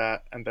 I like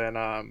that. And then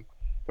the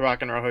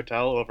Rock and Roll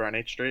Hotel over on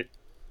H Street.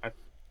 I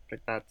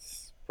think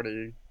that's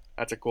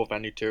a cool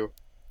venue too.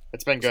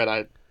 It's been good.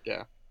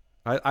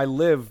 I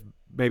live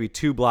maybe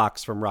 2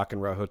 blocks from Rock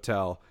and Roll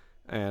Hotel,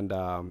 and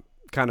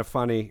kind of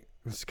funny.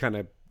 It's kind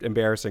of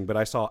embarrassing, but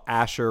I saw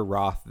Asher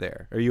Roth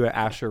there. Are you an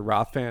Asher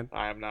Roth fan?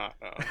 I am not.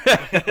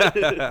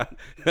 No.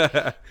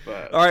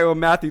 All right, well,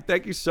 Matthew,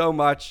 thank you so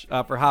much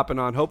for hopping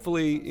on.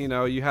 Hopefully,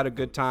 you had a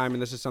good time,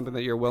 and this is something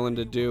that you're willing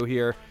to do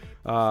here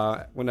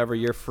whenever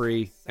you're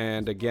free.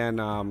 And again,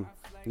 I'm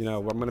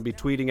going to be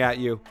tweeting at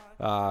you.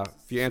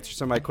 If you answer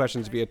some of my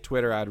questions via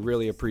Twitter, I'd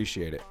really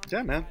appreciate it.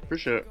 Yeah, man.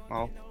 Appreciate it.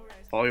 I'll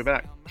follow you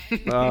back.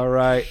 All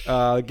right,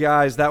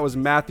 guys, that was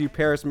Matthew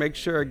Paris. Make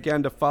sure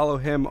again to follow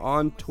him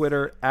on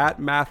Twitter at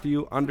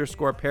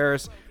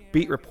Matthew_Paris,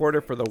 beat reporter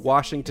for the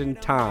Washington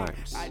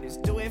Times. I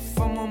just do it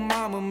for my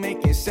mama,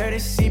 making sure that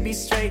she be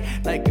straight.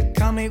 Like a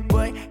comic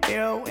book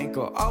hero, ain't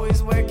gon'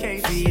 always wear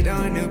cape. Feet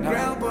on the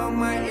ground, but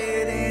my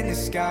head in the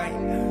sky.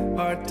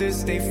 Hard to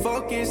stay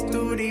focused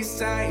through these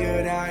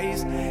tired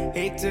eyes.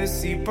 Hate to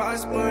see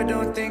prosper,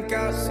 don't think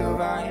I'll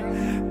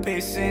survive.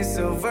 Patience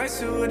a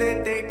virtue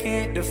that they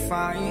can't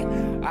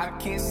define. I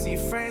can't see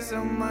friends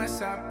of mine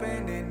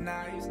sharpening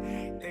knives.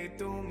 They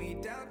threw me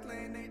down,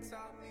 playing, they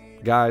taught me.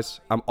 Guys,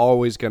 I'm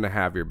always going to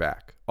have your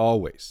back.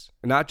 Always.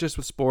 And not just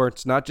with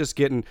sports, not just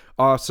getting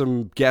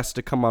awesome guests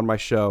to come on my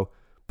show,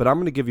 but I'm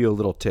going to give you a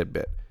little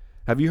tidbit.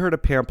 Have you heard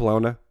of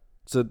Pamplona?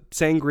 It's a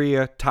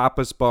sangria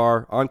tapas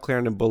bar on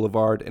Clarendon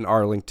Boulevard in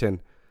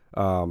Arlington.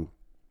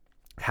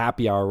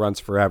 Happy hour runs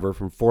forever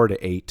from 4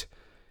 to 8.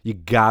 You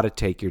got to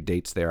take your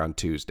dates there on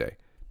Tuesday.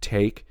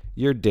 Take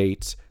your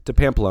dates to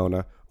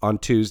Pamplona on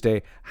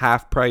Tuesday.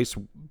 Half price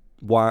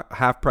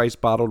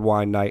bottled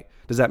wine night.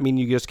 Does that mean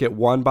you just get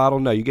one bottle?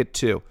 No, you get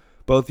 2.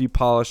 Both of you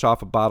polish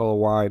off a bottle of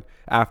wine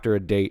after a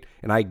date,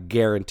 and I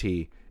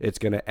guarantee it's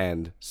going to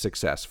end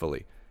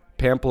successfully.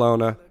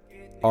 Pamplona,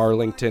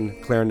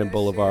 Arlington, Clarendon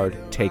Boulevard.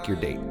 Take your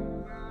date.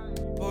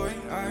 Boy,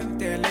 I'm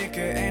their liquor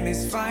and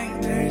it's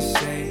fine, they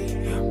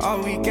say.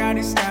 All we got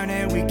is time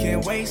that we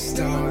can waste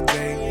all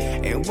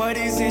day. And what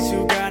is it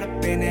you got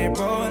up in that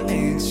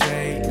rolling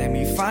tray? Let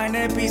me find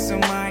that peace of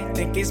mind.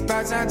 Think it's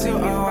about time to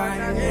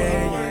unwind.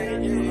 Yeah.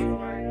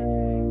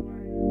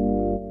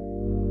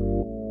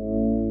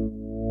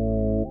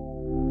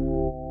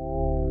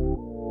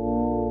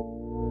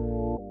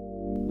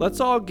 Let's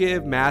all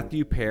give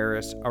Matthew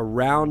Paris a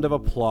round of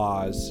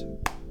applause.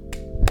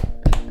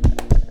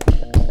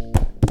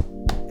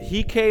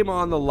 He came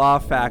on the Law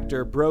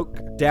Factor, broke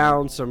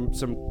down some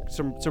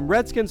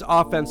Redskins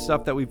offense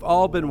stuff that we've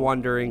all been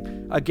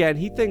wondering. Again,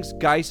 he thinks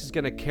Geis is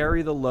going to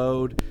carry the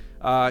load.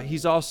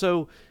 He's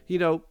also, he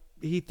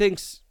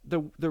thinks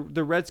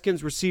the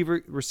Redskins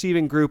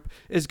receiving group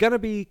is going to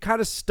be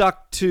kind of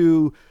stuck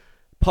to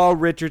Paul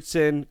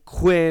Richardson,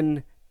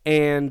 Quinn,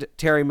 and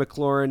Terry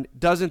McLaurin.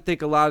 Doesn't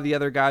think a lot of the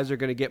other guys are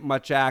going to get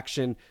much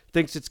action.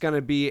 Thinks it's going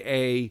to be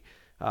a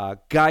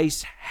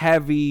Geis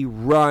heavy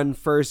run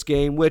first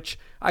game, which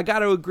I got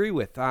to agree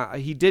with.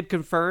 He did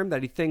confirm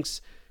that he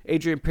thinks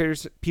Adrian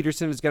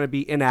Peterson is going to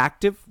be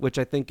inactive, which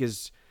I think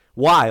is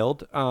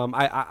wild. I'm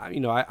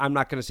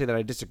not going to say that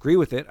I disagree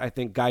with it. I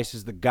think Geis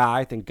is the guy.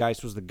 I think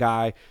Geis was the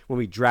guy when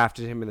we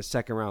drafted him in the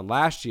second round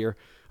last year.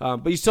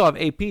 But you still have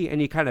AP,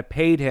 and you kind of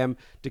paid him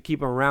to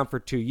keep him around for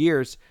 2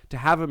 years. To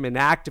have him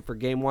inactive for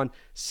game one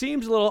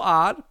seems a little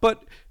odd,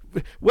 but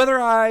whether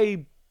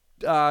I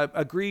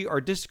agree or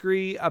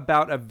disagree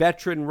about a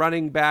veteran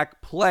running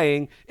back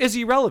playing is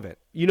irrelevant.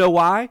 You know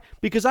why?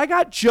 Because I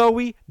got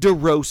Joey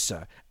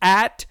DeRosa,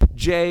 at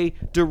J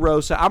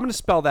DeRosa. I'm going to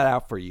spell that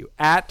out for you.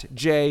 At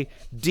JDEROSA.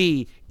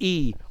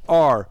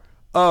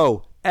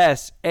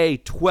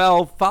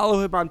 USA12.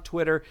 Follow him on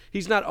Twitter.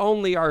 He's not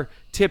only our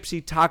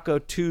Tipsy Taco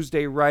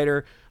Tuesday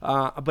writer,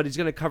 but he's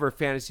going to cover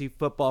fantasy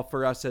football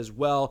for us as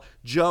well.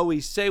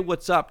 Joey, say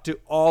what's up to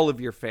all of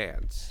your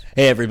fans.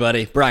 Hey,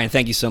 everybody. Brian,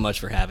 thank you so much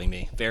for having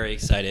me. Very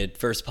excited.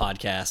 First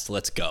podcast.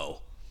 Let's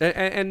go.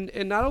 And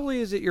not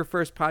only is it your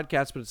first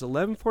podcast, but it's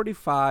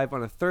 11:45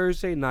 on a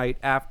Thursday night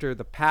after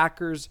the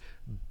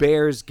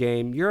Packers-Bears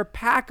game. You're a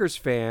Packers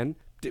fan.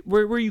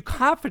 Were you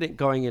confident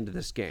going into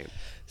this game?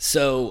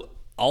 So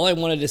all I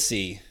wanted to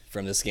see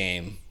from this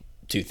game,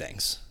 two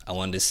things. I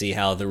wanted to see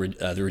how the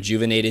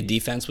rejuvenated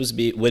defense would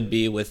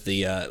be with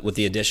the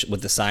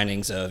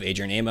signings of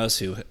Adrian Amos,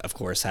 who of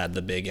course had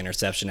the big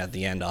interception at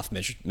the end off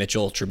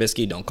Mitchell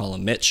Trubisky. Don't call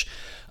him Mitch.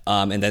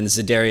 And then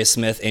Zadarius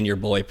Smith and your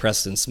boy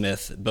Preston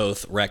Smith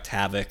both wreaked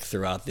havoc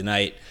throughout the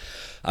night.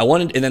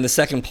 And then the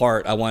second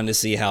part, I wanted to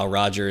see how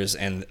Rodgers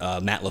and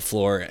Matt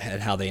LaFleur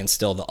and how they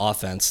instilled the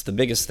offense. The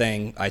biggest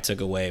thing I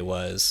took away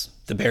was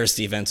the Bears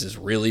defense is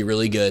really,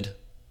 really good.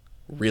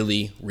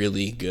 Really,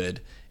 really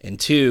good. And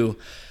two,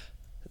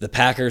 the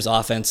Packers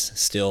offense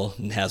still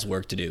has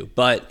work to do.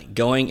 But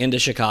going into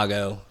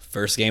Chicago,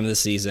 first game of the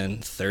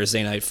season,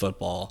 Thursday night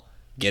football,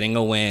 getting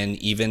a win,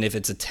 even if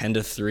it's a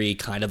 10-3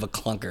 kind of a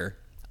clunker,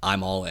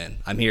 I'm all in.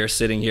 I'm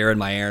sitting here in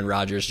my Aaron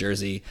Rodgers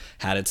jersey,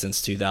 had it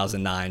since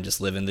 2009, just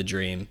living the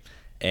dream.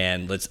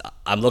 And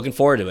I'm looking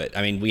forward to it.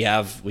 I mean, we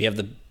have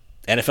the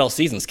NFL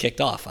season's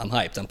kicked off. I'm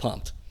hyped. I'm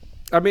pumped.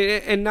 I mean,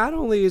 and not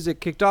only is it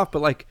kicked off,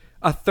 but like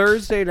a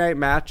Thursday night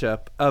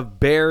matchup of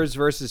Bears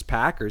versus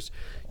Packers,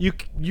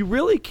 you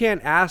really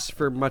can't ask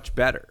for much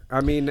better.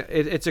 I mean,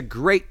 it's a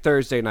great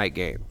Thursday night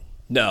game.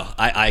 No,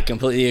 I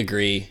completely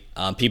agree.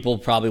 People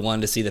probably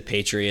wanted to see the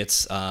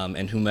Patriots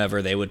and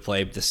whomever they would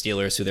play, the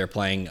Steelers, who they're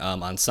playing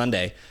on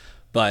Sunday.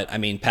 But, I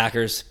mean,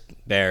 Packers,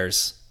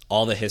 Bears,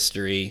 all the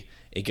history.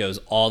 It goes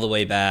all the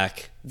way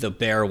back. The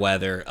bear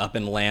weather up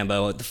in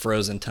Lambeau at the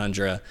frozen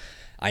tundra.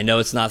 I know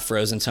it's not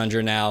frozen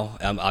tundra now.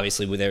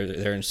 Obviously,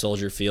 they're in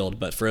Soldier Field,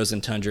 but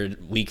frozen tundra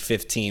week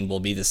 15 will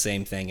be the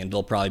same thing, and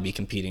they'll probably be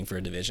competing for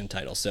a division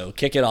title. So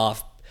kick it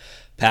off.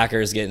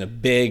 Packers getting a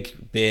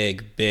big,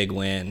 big, big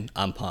win.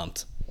 I'm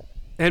pumped.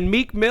 And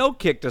Meek Mill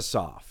kicked us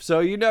off.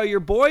 So,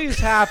 your boy is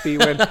happy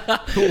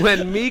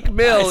when Meek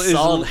Mill I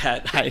saw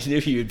that. I knew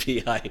you'd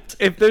be hyped.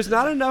 If there's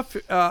not enough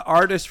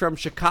artists from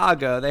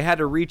Chicago, they had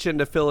to reach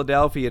into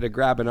Philadelphia to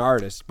grab an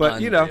artist.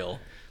 But, Unreal.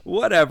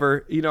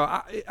 Whatever.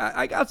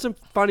 I got some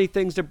funny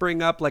things to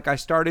bring up. Like I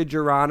started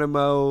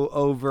Geronimo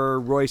over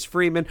Royce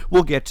Freeman.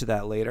 We'll get to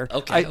that later.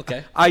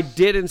 Okay. I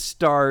didn't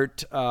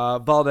start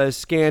Valdez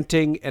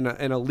Scanting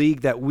in a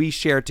league that we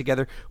share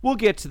together. We'll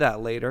get to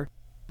that later.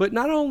 But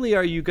not only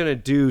are you going to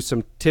do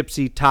some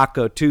Tipsy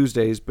Taco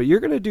Tuesdays, but you're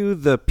going to do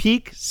the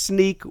Peak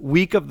Sneak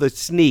Week of the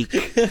Sneak.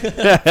 You're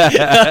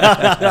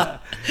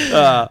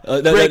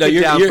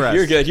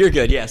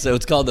good. Yeah, so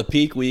it's called the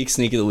Peak Week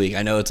Sneak of the Week.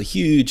 I know it's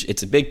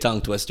a big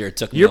tongue twister. It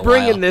took me You're a while.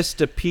 bringing this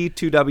to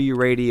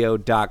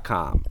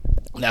P2WRadio.com.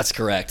 That's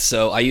correct.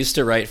 So I used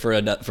to write for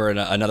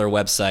another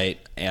website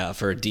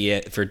for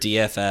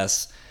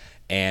DFS.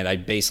 And I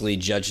basically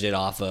judged it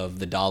off of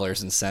the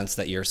dollars and cents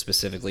that you're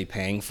specifically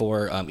paying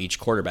for each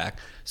quarterback.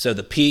 So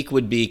the peak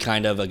would be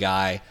kind of a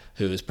guy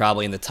who's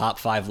probably in the top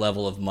 5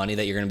 level of money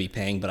that you're going to be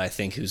paying, but I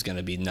think who's going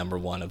to be number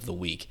 1 of the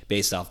week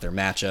based off their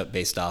matchup,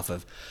 based off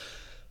of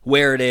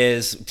where it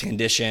is,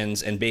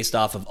 conditions, and based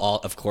off of all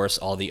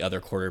the other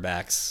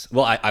quarterbacks.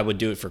 Well, I would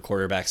do it for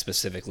quarterbacks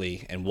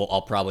specifically, and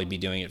I'll probably be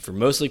doing it for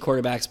mostly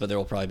quarterbacks, but there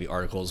will probably be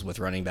articles with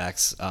running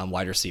backs,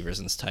 wide receivers,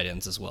 and tight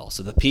ends as well.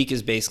 So the peak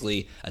is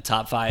basically a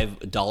top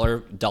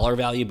 $5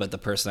 value, but the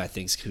person I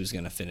think is who's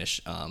going to finish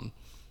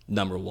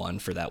number 1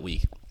 for that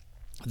week.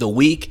 The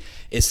week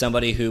is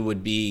somebody who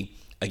would be,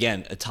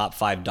 again, a top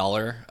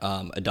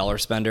 $5 a dollar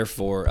spender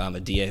for a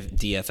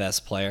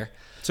DFS player.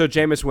 So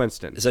Jameis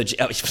Winston. So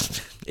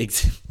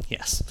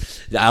yes,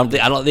 I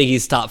don't think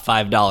he's top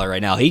 $5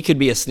 right now. He could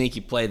be a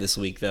sneaky play this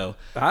week, though.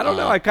 I don't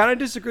know. I kind of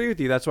disagree with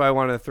you. That's why I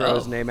wanted to throw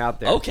his name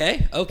out there.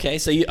 Okay.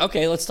 So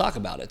let's talk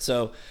about it.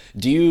 So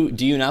do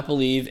you not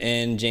believe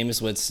in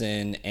Jameis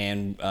Winston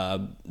and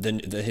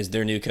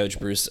their new coach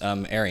Bruce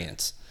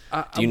Arians?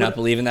 Do you not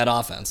believe in that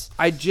offense?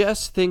 I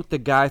just think the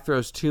guy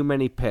throws too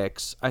many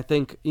picks. I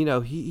think he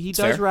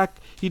does rack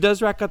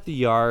up the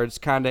yards,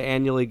 kind of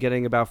annually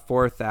getting about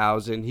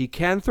 4,000. He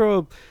can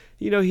throw,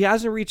 he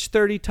hasn't reached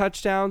 30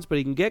 touchdowns, but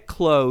he can get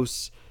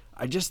close.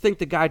 I just think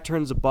the guy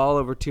turns the ball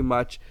over too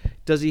much.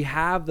 Does he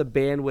have the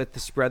bandwidth to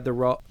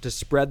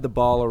spread the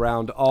ball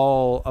around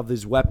all of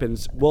his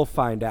weapons? We'll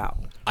find out.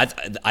 I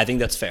think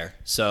that's fair.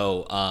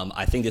 So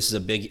I think this is a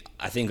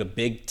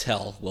big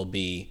tell will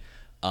be.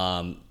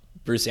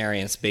 Bruce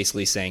Arians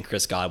basically saying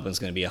Chris Godwin's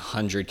going to be a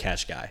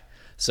 100-catch guy.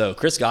 So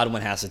Chris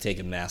Godwin has to take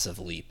a massive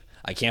leap.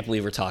 I can't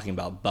believe we're talking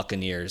about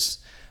Buccaneers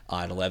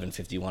at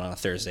 11:51 on a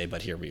Thursday,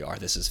 but here we are.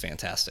 This is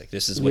fantastic.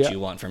 This is what you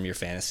want from your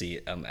fantasy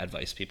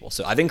advice people.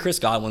 So I think Chris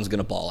Godwin's going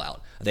to ball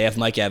out. They have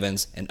Mike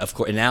Evans, and of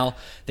course now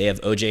they have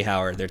O.J.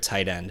 Howard, their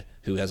tight end,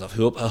 who has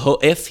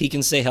if he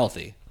can stay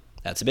healthy.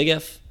 That's a big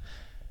if.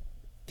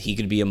 he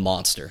could be a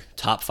monster.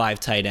 Top 5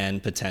 tight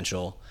end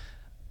potential.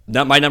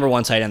 My number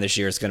 1 tight end this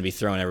year is going to be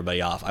throwing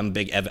everybody off.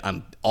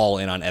 I'm all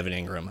in on Evan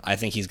Ingram. I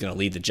think he's going to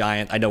lead the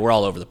Giants. I know we're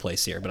all over the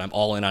place here, but I'm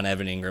all in on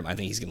Evan Ingram. I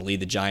think he's going to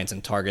lead the Giants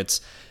in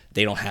targets.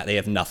 They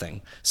have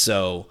nothing.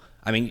 So,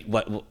 I mean,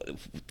 what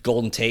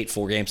Golden Tate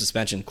 4-game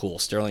suspension, cool.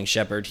 Sterling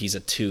Shepard, he's a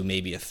 2,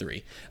 maybe a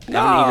 3.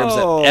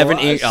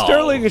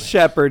 Sterling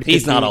Shepard.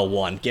 He's not a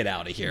 1. Get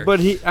out of here. But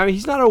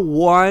he's not a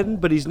 1,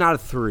 but he's not a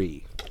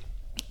 3.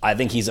 I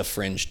think he's a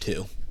fringe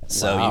 2.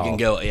 So Wow. you can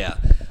go, yeah.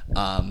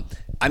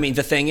 I mean,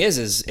 the thing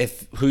is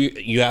if you're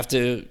going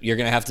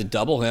to have to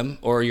double him,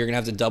 or you're going to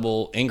have to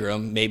double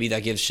Ingram. Maybe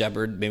that gives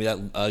Shepard, maybe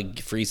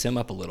that frees him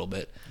up a little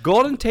bit.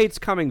 Golden Tate's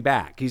coming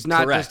back. He's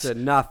not Correct. just a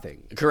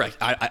nothing. Correct.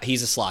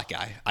 He's a slot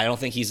guy. I don't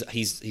think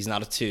he's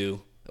not a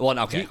 2. Well,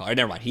 okay, all right,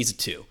 never mind. He's a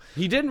 2.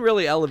 He didn't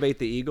really elevate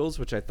the Eagles,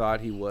 which I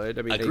thought he would.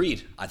 I mean,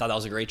 Agreed. I thought that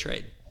was a great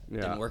trade. Yeah.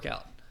 Didn't work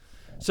out.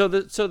 So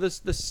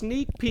the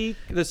sneak week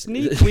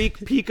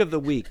peak of the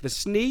week.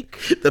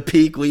 The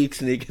peak week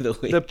sneak of the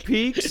week. The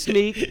peak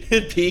sneak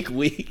peak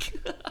week.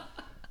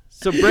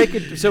 So break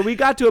it. So we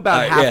got to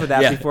about half of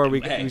that before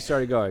we Hey,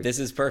 started going. This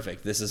is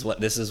perfect. This is what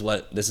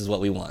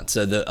we want.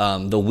 So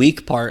the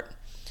weak part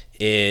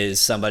is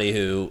somebody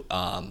who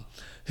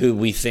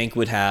we think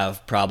would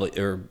have probably,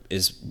 or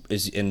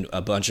is in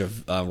a bunch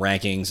of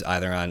rankings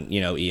either on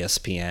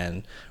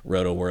ESPN,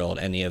 Roto World,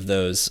 any of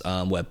those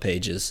web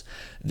pages,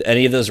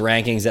 any of those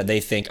rankings that they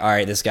think, all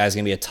right, this guy's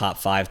gonna be a top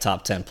 5,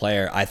 top 10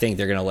 player. I think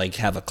they're gonna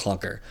have a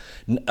clunker.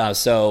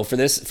 So for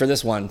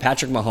this one,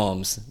 Patrick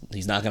Mahomes,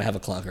 he's not gonna have a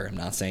clunker. I'm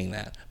not saying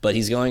that, but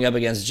he's going up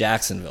against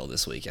Jacksonville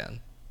this weekend.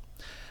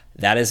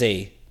 That is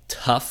a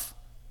tough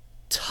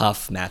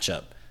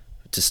matchup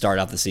to start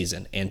off the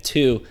season. And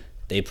 2,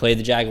 they played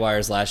the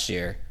Jaguars last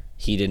year.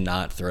 He did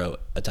not throw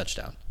a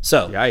touchdown.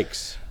 So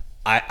Yikes.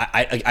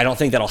 I don't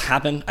think that'll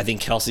happen. I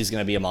think Kelsey's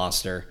going to be a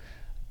monster.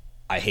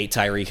 I hate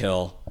Tyreek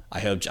Hill.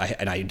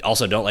 And I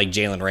also don't like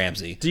Jalen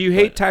Ramsey. Do you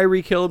hate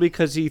Tyreek Hill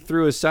because he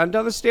threw his son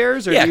down the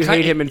stairs, or do you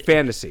hate him in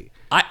fantasy?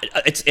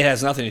 It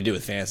has nothing to do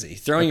with fantasy.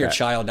 Throwing your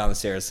child down the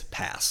stairs,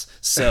 pass.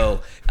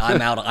 So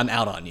I'm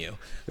out on you.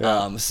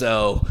 Yeah.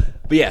 So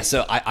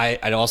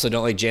I also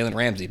don't like Jalen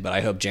Ramsey, but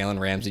I hope Jalen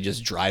Ramsey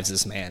just drives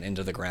this man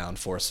into the ground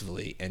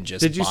forcefully and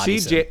just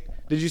bodies him.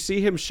 Did you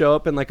see him show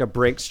up in like a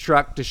Brinks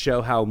truck to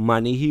show how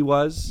money he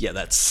was? Yeah,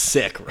 that's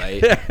sick,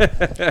 right?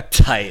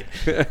 Tight.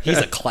 He's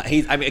a clown.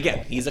 He's a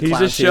clown. He's a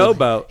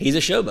showboat. He's a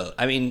showboat.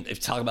 I mean, if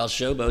you talk about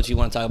showboats, you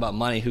want to talk about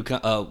money.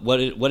 What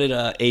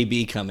did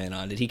AB come in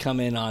on? Did he come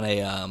in on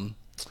a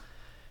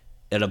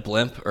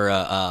blimp or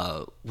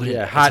hot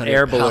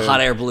air balloon?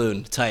 Hot air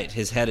balloon. Tight.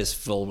 His head is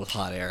filled with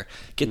hot air.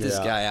 Get this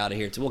guy out of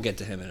here. We'll get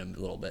to him in a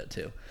little bit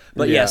too.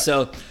 But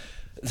so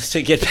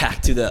to get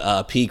back to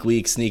the peak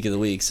week sneak of the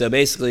week. So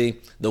basically,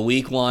 the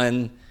week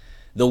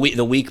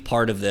weak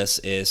part of this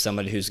is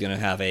somebody who's going to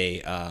have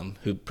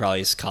who probably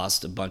has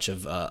cost a bunch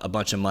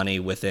of money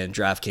within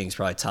DraftKings,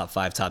 probably top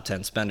 5, top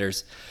 10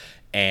 spenders,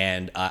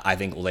 and I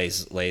think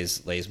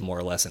lays more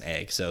or less an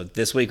egg. So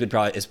this week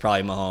is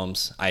probably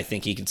Mahomes. I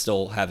think he can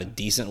still have a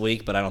decent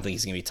week, but I don't think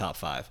he's going to be top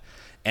 5.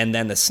 And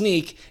then the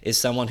sneak is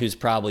someone who's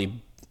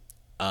probably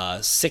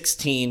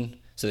 16.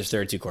 So there's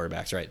 32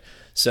 quarterbacks, right?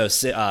 So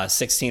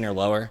 16 or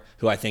lower,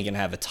 who I think can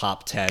have a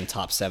top 10,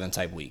 top 7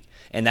 type week.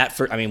 And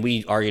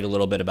we argued a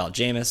little bit about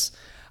Jameis.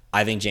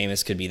 I think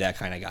Jameis could be that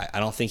kind of guy. I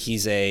don't think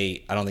he's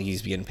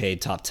getting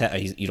paid top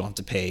 10. You don't have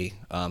to pay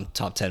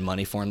top 10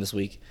 money for him this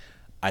week.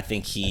 I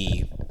think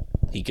he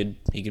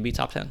could be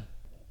top 10.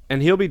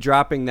 And he'll be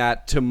dropping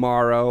that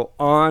tomorrow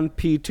on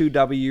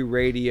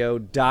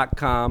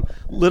p2wradio.com.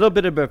 Little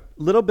bit of a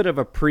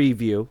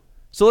preview.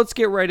 So let's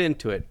get right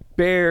into it.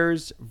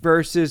 Bears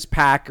versus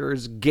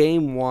Packers,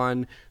 game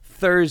 1,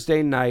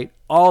 Thursday night.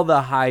 All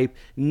the hype.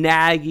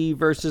 Nagy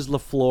versus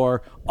LaFleur.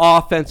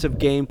 Offensive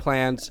game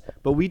plans.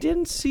 But we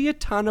didn't see a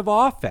ton of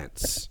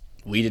offense.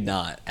 We did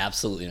not.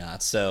 Absolutely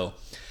not. So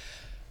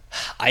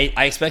I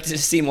expected to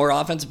see more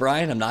offense,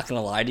 Brian. I'm not going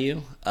to lie to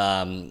you.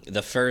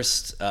 The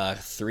first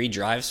 3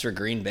 drives for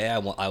Green Bay,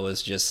 I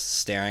was just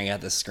staring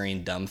at the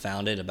screen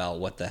dumbfounded about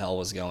what the hell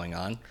was going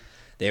on.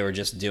 They were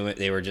just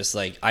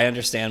like, I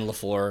understand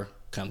LaFleur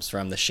comes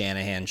from the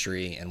Shanahan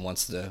tree and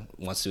wants to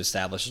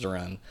establish the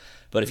run.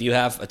 But if you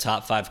have a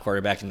top 5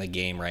 quarterback in the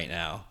game right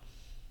now,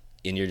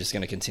 and you're just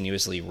going to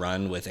continuously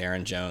run with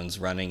Aaron Jones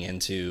running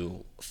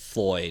into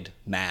Floyd,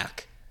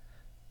 Mack,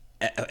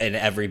 and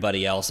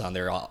everybody else on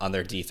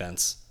their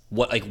defense,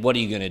 what are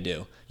you going to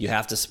do? You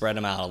have to spread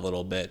them out a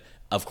little bit.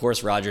 Of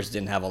course, Rodgers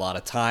didn't have a lot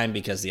of time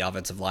because the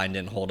offensive line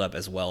didn't hold up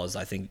as well as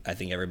I think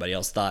everybody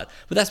else thought.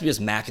 But that's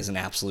because Mack is an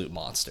absolute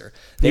monster.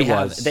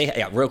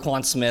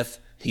 Roquan Smith,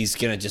 he's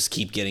gonna just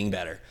keep getting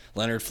better.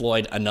 Leonard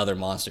Floyd, another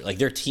monster. Like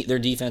their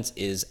defense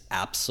is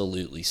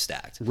absolutely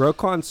stacked.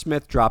 Roquan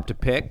Smith dropped a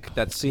pick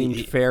that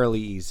seemed fairly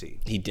easy.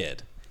 He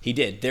did. He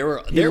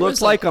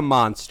looked like a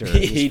monster in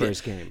his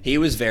first game. He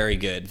was very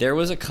good. There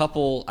was a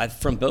couple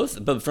from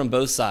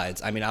both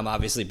sides. I mean, I'm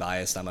obviously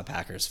biased. I'm a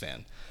Packers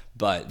fan.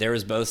 But there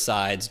was both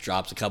sides,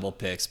 dropped a couple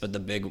picks, but the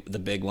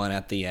big one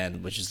at the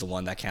end, which is the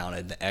one that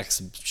counted, the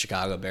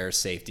ex-Chicago Bears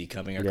safety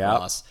coming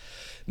across.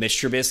 Yep.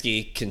 Mitch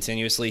Trubisky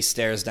continuously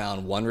stares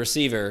down one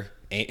receiver.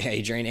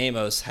 Adrian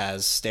Amos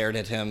has stared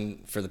at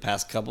him for the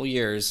past couple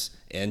years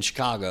in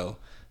Chicago,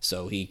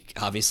 so he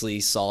obviously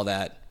saw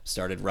that,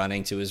 started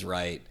running to his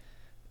right.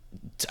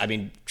 I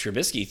mean,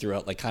 Trubisky threw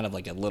out kind of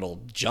a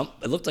little jump.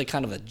 It looked like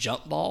kind of a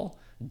jump ball.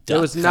 It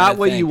was not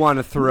what you want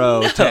to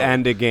throw to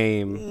end a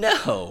game.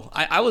 No,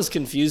 I was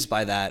confused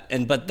by that.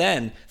 But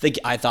then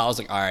I thought, I was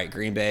like, all right,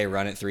 Green Bay,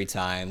 run it 3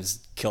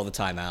 times, kill the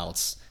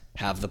timeouts,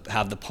 have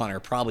the punter,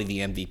 probably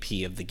the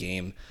MVP of the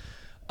game,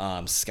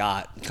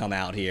 Scott, come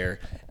out here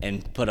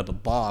and put up a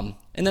bomb.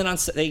 And then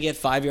they get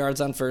 5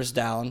 yards on first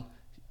down.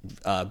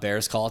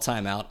 Bears call a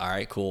timeout. All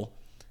right, cool.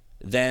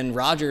 Then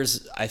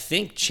Rodgers, I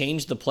think,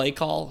 changed the play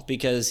call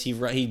because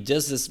he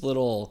does this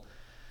little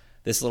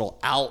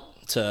out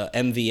to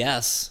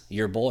MVS,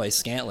 your boy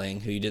Scantling,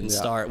 who you didn't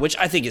start, which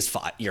I think is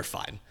fine. You're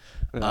fine.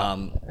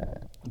 Yeah.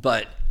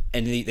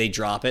 And they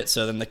drop it,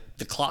 so then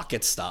the clock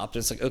gets stopped.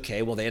 It's like,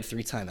 okay, well, they had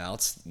 3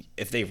 timeouts.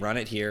 If they run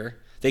it here,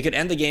 they could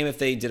end the game if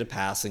they did a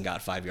pass and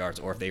got 5 yards,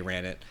 or if they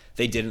ran it.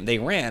 They didn't. They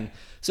ran.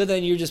 So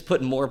then you're just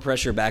putting more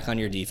pressure back on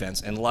your defense.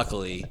 And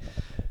luckily,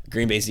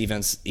 Green Bay's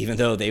defense, even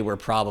though they were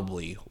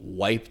probably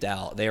wiped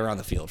out, they were on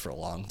the field for a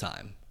long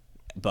time.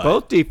 But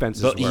both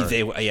defenses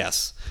were.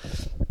 Yes.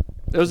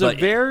 It was a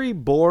very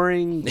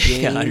boring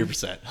game. Yeah,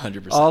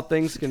 100%. All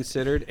things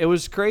considered. It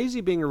was crazy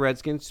being a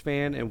Redskins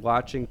fan and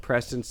watching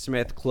Preston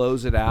Smith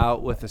close it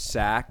out with a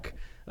sack.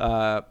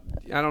 I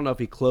don't know if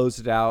he closed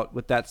it out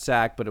with that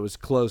sack, but it was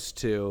close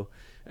to.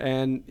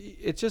 And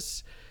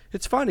it's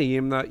funny.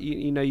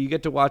 You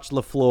get to watch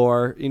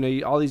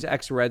LaFleur. All these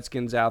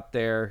ex-Redskins out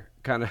there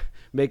kind of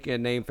making a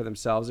name for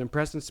themselves. And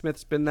Preston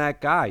Smith's been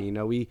that guy.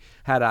 We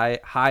had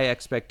high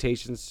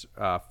expectations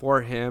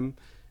for him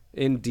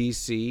in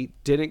DC,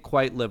 didn't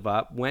quite live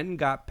up, went and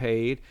got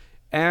paid,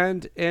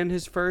 and in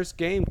his first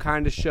game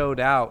kind of showed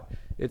out.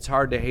 It's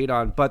hard to hate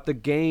on, but the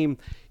game,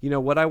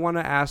 what I want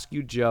to ask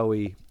you,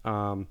 Joey,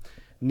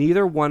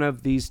 neither one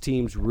of these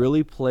teams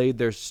really played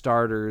their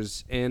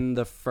starters in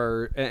the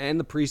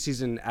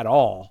preseason at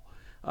all.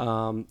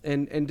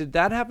 And did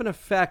that have an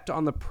effect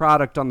on the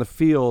product on the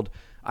field?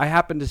 I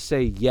happen to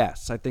say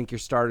yes. I think your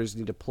starters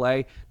need to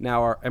play.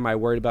 Now, am I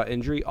worried about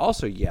injury?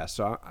 Also, yes.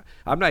 So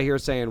I'm not here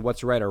saying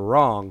what's right or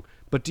wrong,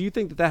 but do you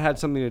think that had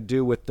something to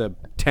do with the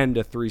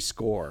 10-3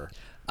 score?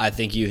 I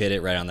think you hit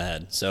it right on the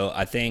head. So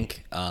I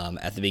think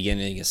at the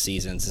beginning of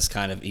seasons, this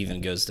kind of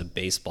even goes to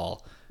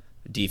baseball.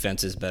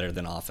 Defense is better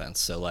than offense.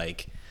 So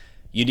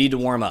you need to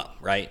warm up,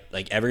 right?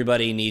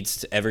 Everybody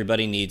needs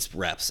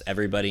reps.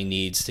 Everybody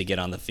needs to get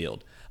on the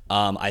field.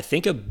 I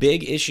think a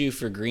big issue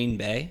for Green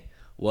Bay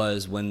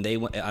was when they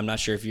went. I'm not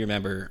sure if you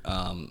remember.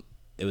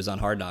 It was on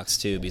Hard Knocks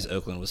too because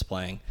Oakland was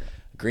playing.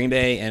 Green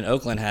Bay and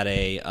Oakland had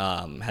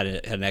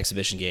an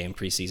exhibition game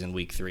preseason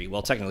week 3.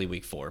 Well, technically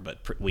week 4,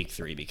 but week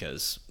 3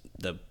 because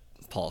the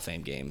Hall of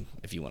Fame game,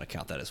 if you want to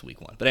count that as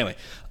week 1. But anyway,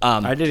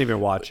 I didn't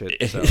even watch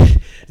it. So.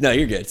 No,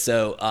 you're good.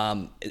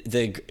 So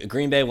the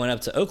Green Bay went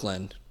up to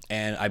Oakland,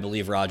 and I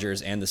believe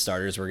Rodgers and the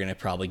starters were going to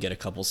probably get a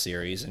couple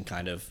series and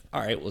kind of, all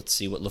right, let's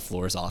see what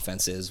LaFleur's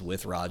offense is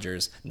with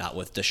Rodgers, not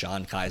with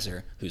Deshaun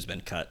Kaiser, who's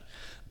been cut.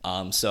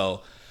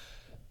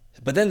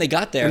 But then they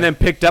got there. And then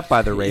picked up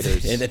by the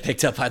Raiders. And then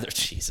picked up by the,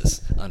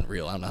 Jesus,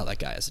 unreal. I don't know how that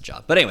guy has a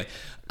job. But anyway,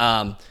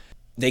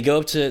 they go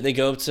up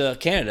to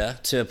Canada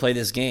to play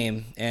this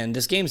game, and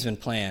this game's been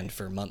planned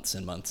for months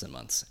and months and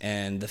months.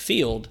 And the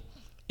field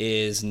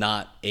is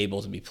not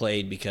able to be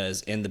played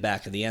because in the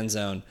back of the end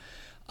zone,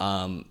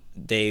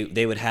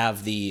 they would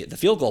have the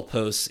field goal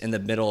posts in the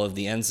middle of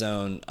the end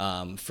zone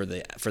for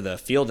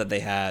the field that they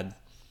had,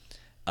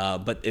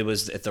 but it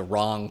was at the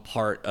wrong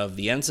part of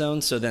the end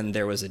zone. So then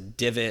there was a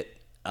divot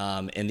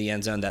in the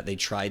end zone that they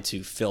tried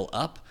to fill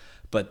up,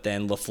 but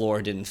then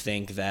LaFleur didn't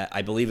think that.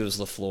 I believe it was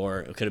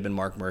LaFleur. It could have been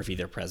Mark Murphy,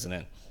 their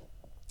president,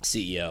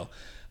 CEO,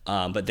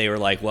 but they were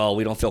like, well,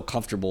 we don't feel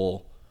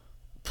comfortable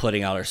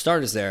putting out our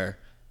starters there.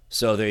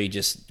 So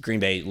Green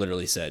Bay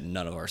literally said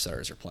none of our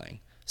starters are playing.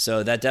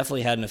 So that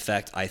definitely had an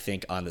effect, I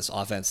think, on this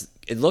offense.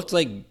 It looked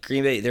like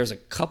Green Bay, there's a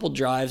couple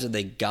drives that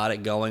they got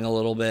it going a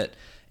little bit,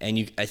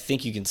 and I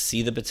think you can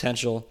see the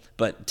potential,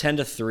 but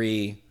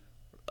 10-3,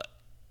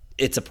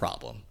 it's a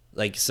problem.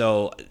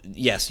 So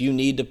yes, you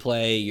need to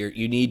play.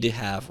 You need to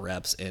have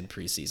reps in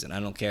preseason. I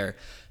don't care.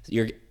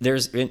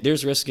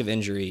 There's risk of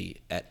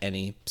injury at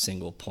any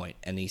single point,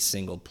 any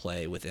single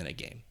play within a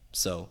game.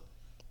 So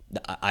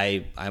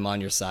I'm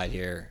on your side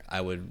here. I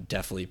would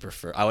definitely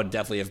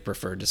have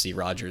preferred to see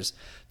Rodgers,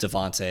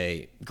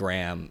 Devontae,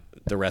 Graham,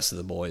 the rest of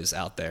the boys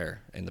out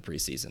there in the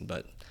preseason.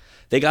 But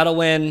they got to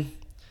win.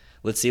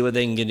 Let's see what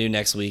they can do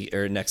next week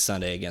or next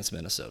Sunday against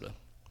Minnesota.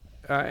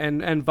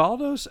 And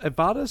Valdez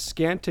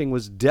Scantling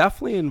was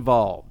definitely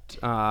involved.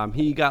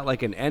 He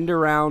got an end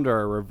around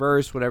or a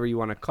reverse, whatever you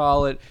want to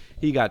call it.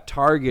 He got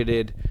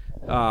targeted.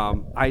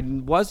 I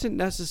wasn't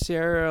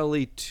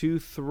necessarily too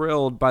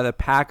thrilled by the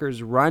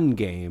Packers' run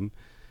game,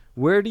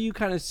 Where do you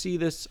kind of see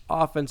this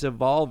offense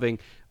evolving?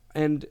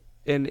 And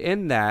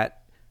in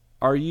that,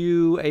 are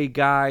you a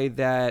guy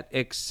that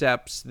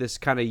accepts this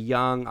kind of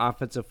young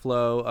offensive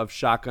flow of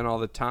shotgun all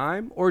the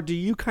time? Or do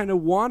you kind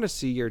of want to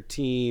see your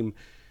team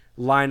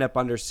line up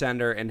under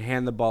center and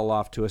hand the ball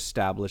off to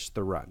establish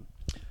the run?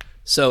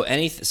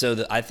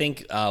 I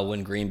think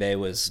when Green Bay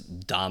was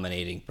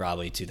dominating,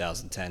 probably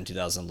 2010,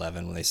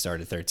 2011, when they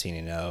started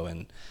 13-0,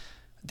 and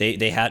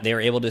they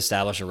were able to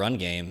establish a run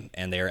game,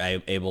 and they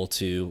were able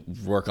to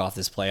work off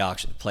this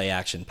play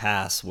action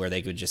pass where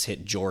they could just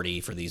hit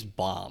Jordy for these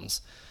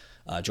bombs,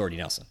 Jordy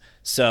Nelson.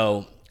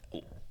 So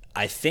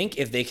I think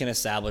if they can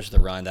establish the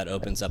run, that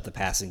opens up the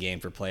passing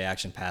game for play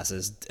action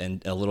passes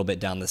and a little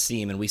bit down the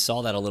seam. And we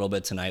saw that a little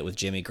bit tonight with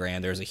Jimmy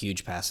Graham. There was a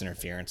huge pass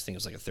interference. I think it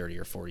was like a 30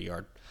 or 40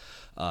 yard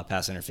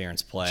pass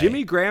interference play.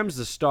 Jimmy Graham's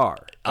the star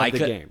of the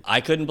game.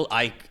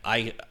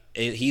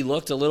 He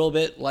looked a little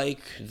bit like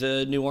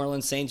the New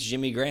Orleans Saints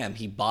Jimmy Graham.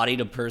 He bodied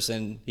a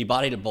person. He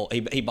bodied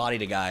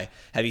a guy.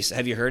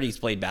 Have you heard he's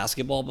played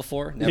basketball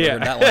before? Never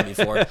heard that one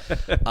before.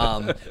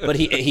 But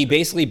he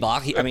basically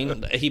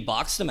he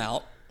boxed him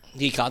out.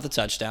 He caught the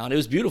touchdown. It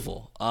was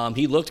beautiful.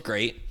 He looked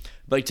great.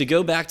 But to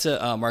go back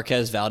to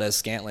Marquez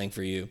Valdes-Scantling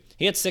for you,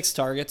 he had 6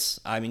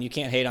 targets. I mean, you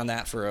can't hate on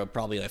that for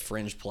probably a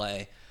fringe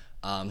play.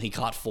 He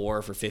caught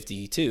 4 for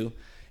 52.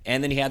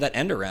 And then he had that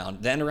end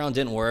around. The end around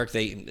didn't work.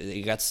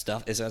 It got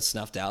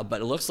snuffed out.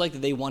 But it looks like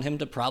they want him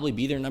to probably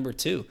be their number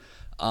 2.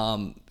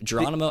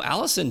 Geronimo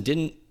Allison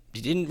didn't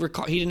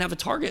have a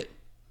target.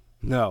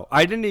 No,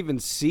 I didn't even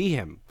see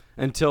him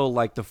until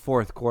like the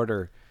fourth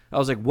quarter. I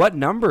was like, what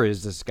number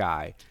is this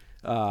guy?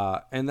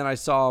 And then I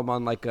saw him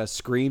on like a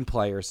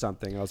screenplay or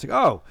something. I was like,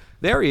 oh,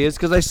 there he is,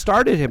 because I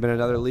started him in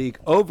another league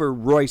over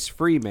Royce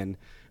Freeman,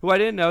 who I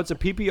didn't know. It's a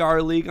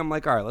PPR league. I'm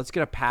like, all right, let's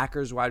get a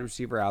Packers wide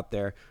receiver out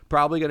there.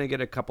 Probably going to get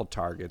a couple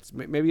targets.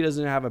 Maybe he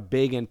doesn't have a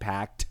big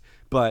impact,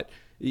 but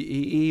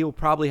he'll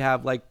probably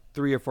have like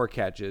 3 or 4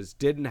 catches.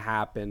 Didn't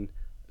happen.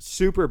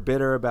 Super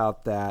bitter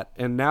about that.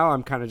 And now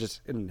I'm kind of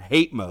just in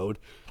hate mode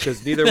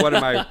because neither one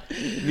of my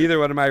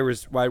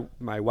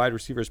wide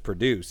receivers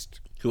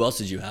produced. Who else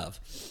did you have?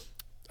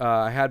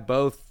 I had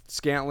both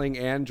Scantling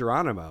and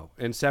Geronimo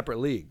in separate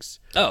leagues.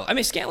 Oh, I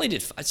mean, Scantling he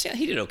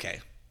did okay.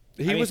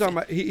 He was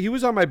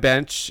on my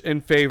bench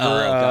in favor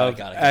of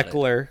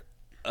Eckler.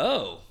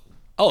 I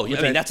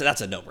mean, that's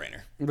a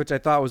no-brainer. Which I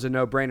thought was a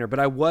no-brainer, but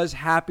I was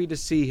happy to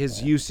see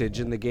his usage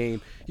in the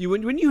game.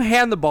 When you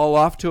hand the ball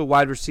off to a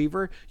wide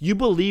receiver, you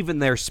believe in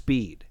their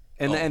speed,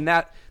 and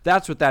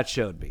that's what that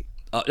showed me.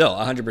 No,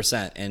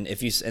 100%. And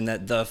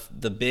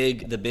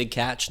the big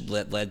catch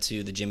led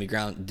to the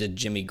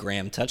Jimmy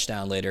Graham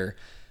touchdown later,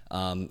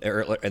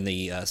 in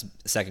the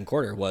second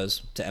quarter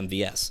was to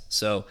MVS.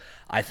 So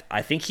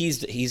I think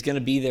he's going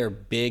to be their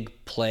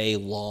big play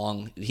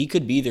long. He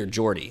could be their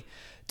Jordy.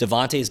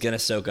 Devontae's going to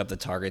soak up the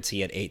targets. He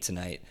had 8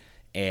 tonight,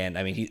 and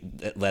I mean he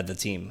led the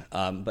team.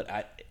 But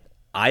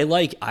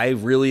I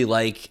really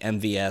like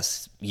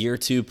MVS. Year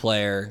 2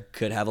 player,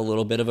 could have a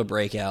little bit of a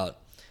breakout.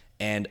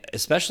 And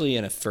especially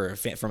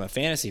from a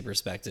fantasy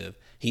perspective,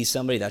 he's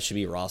somebody that should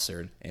be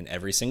rostered in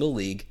every single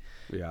league.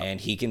 Yeah. And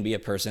he can be a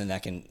person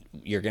that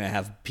you're going to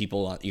have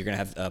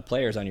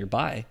players on your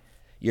bye.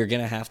 You're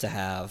going to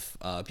have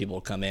people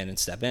come in and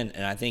step in.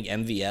 And I think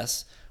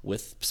MVS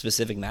with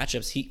specific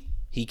matchups,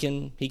 he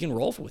can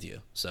roll with you.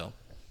 So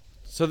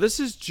this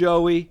is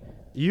Joey.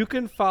 You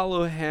can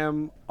follow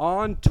him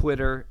on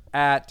Twitter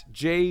at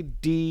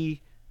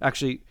JD.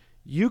 Actually,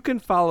 you can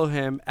follow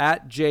him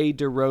at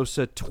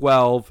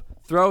JDeRosa12.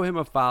 Throw him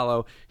a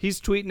follow. He's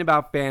tweeting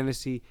about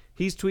fantasy.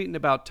 He's tweeting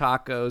about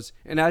tacos.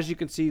 And as you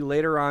can see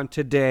later on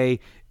today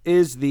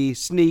is the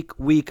sneak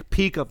week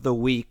peak of the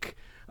week.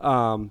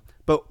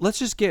 But let's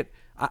just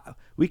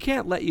we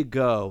can't let you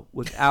go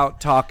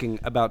without talking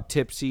about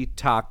Tipsy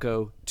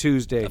Taco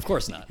Tuesday. Of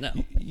course not. No.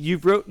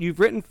 You've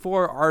written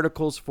 4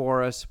 articles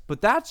for us,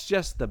 but that's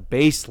just the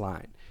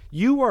baseline.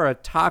 You are a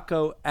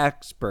taco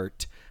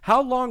expert.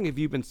 How long have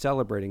you been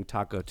celebrating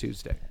Taco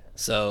Tuesday?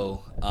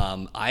 So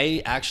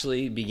I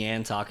actually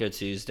began Taco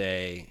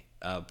Tuesday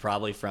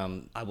probably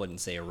from, I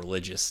wouldn't say a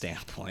religious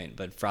standpoint,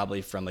 but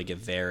probably from like a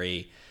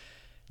very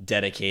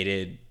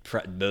dedicated,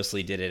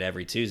 mostly did it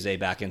every Tuesday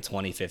back in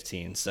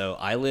 2015. So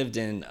I lived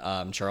in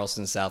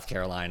Charleston, South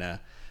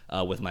Carolina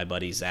with my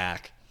buddy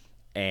Zach,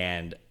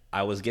 and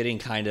I was getting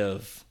kind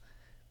of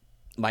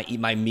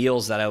my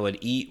meals that I would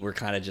eat were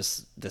kind of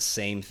just the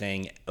same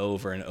thing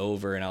over and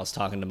over. And I was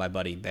talking to my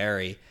buddy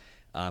Barry,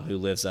 who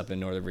lives up in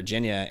Northern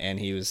Virginia, and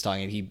he was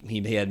talking.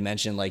 He had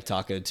mentioned like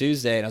Taco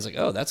Tuesday, and I was like,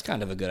 oh, that's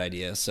kind of a good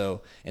idea.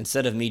 So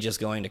instead of me just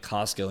going to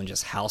Costco and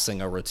just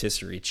housing a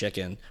rotisserie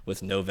chicken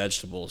with no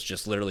vegetables,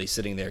 just literally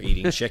sitting there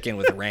eating chicken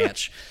with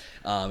ranch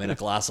and a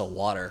glass of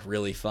water,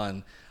 really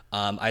fun.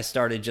 I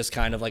started just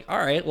kind of like, all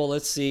right, well,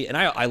 let's see. And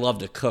I love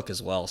to cook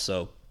as well,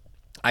 so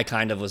I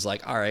kind of was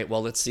like, all right,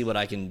 well, let's see what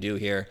I can do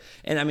here.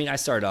 And I mean, I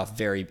started off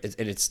and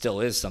it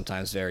still is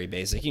sometimes very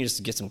basic. You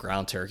just get some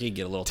ground turkey,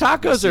 get a little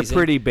Tacos are season.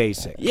 pretty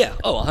basic. Yeah.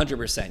 Oh,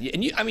 100%.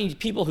 And I mean,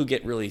 people who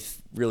get really,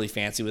 really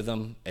fancy with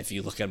them, if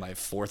you look at my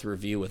 4th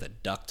review with a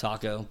duck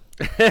taco,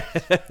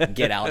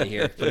 get out of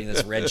here. Putting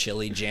this red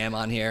chili jam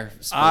on here.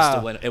 Supposed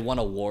to win. It won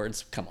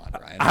awards. Come on,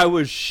 Ryan. I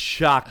was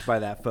shocked by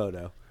that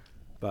photo.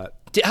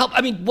 But to help,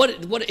 I mean, what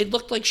it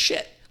looked like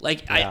shit.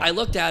 Like yeah. I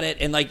looked at it,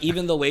 and like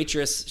even the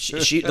waitress,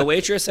 the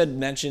waitress had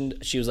mentioned,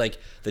 she was like,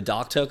 the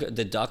duck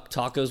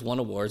tacos won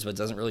awards, but it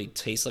doesn't really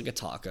taste like a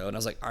taco. And I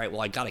was like, all right,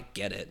 well, I gotta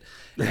get it.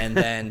 And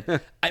then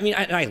I mean,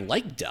 I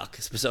like duck,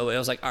 so I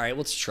was like, all right,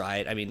 let's try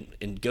it. I mean,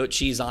 and goat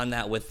cheese on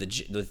that with the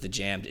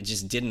jam, it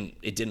just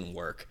didn't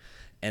work.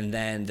 And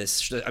then the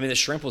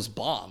shrimp was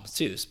bomb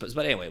too.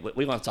 But anyway,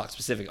 we want to talk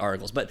specific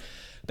articles, but.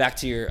 Back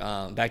to your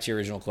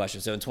original question.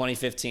 So in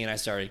 2015, I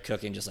started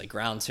cooking just like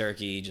ground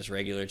turkey, just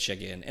regular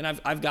chicken, and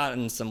I've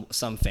gotten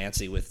some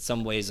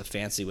ways of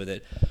fancy with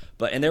it,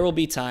 and there will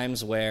be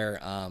times where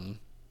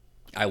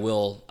I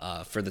will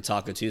for the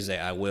Taco Tuesday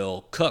I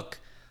will cook.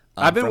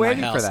 I've been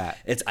waiting for that.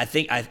 I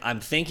think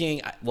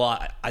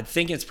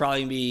it's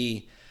probably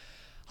be.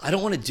 I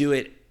don't want to do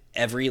it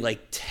every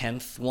like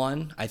 10th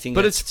one. I think,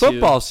 but it's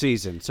football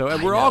season, so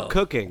we're all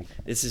cooking.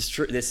 This is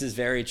true. This is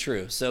very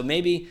true. So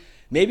maybe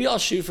I'll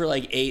shoot for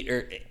like 8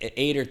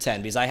 or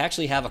 10 because I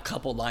actually have a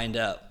couple lined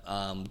up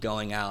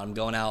going out. I'm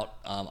going out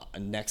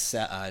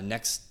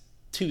next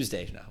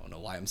Tuesday. No, I don't know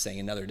why I'm saying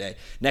another day.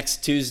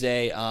 Next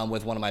Tuesday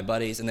with one of my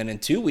buddies, and then in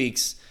 2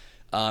 weeks,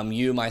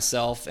 you,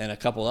 myself, and a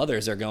couple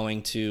others are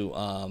going to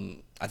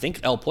I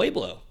think El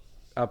Pueblo.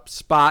 A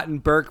spot in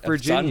Burke,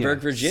 Virginia.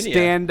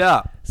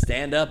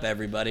 Stand up,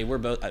 everybody. We're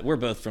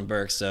both from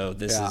Burke, so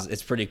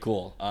it's pretty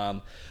cool.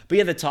 But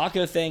yeah, the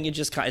taco thing,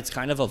 it's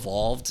kind of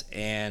evolved,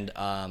 and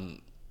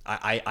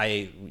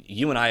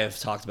you and I have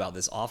talked about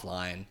this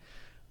offline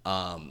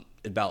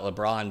about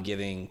LeBron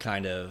giving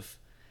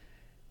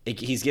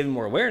he's giving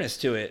more awareness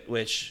to it,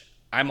 which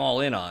I'm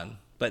all in on.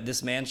 But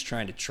this man's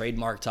trying to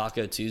trademark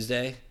Taco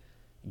Tuesday.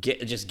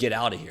 Get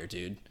out of here,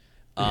 dude.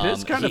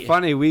 It's kind of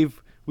funny.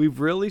 We've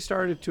really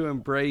started to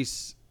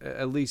embrace,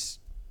 at least,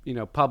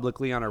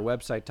 publicly on our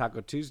website,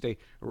 Taco Tuesday,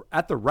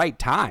 at the right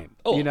time.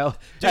 Oh,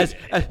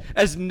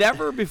 as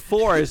never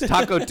before has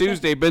Taco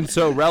Tuesday been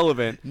so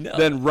relevant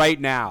than right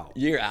now.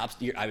 You're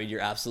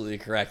absolutely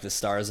correct. The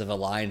stars have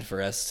aligned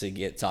for us to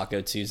get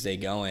Taco Tuesday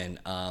going.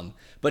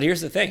 But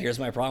here's the thing. Here's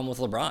my problem with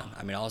LeBron.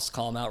 I mean, I'll just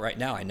call him out right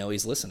now. I know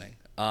he's listening.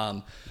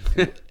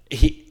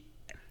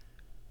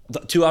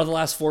 2 out of the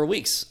last 4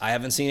 weeks, I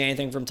haven't seen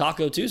anything from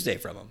Taco Tuesday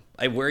from him.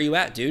 Where are you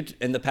at, dude?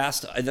 In the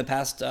past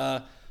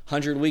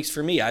 100 weeks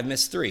for me, I've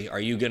missed 3. Are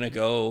you gonna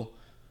go?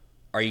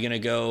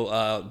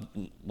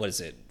 What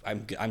is it?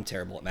 I'm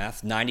terrible at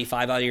math.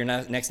 95 out of your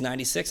next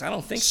 96? I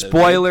don't think so.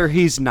 Spoiler: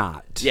 he's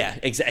not. Yeah,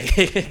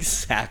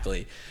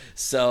 exactly.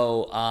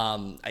 So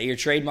you're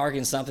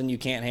trademarking something you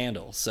can't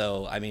handle.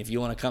 So I mean, if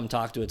you want to come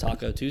talk to a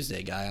Taco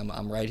Tuesday guy,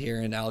 I'm right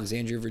here in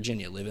Alexandria,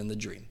 Virginia, living the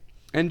dream.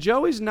 And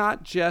Joey's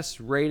not just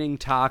rating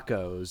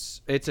tacos.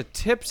 It's a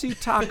Tipsy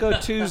Taco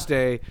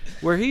Tuesday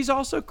where he's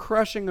also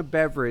crushing a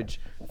beverage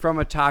from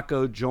a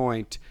taco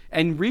joint.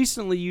 And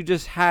recently you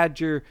just had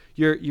your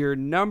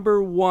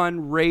number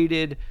 1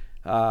 rated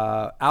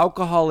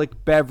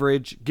alcoholic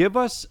beverage. Give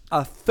us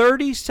a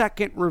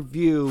 30-second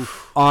review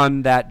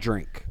on that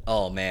drink.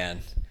 Oh, man.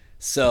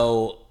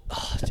 So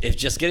if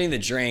just getting the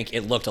drink,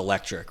 it looked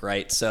electric,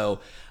 right?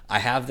 So I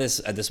have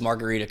this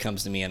margarita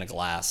comes to me in a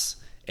glass.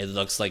 It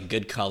looks like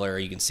good color.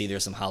 You can see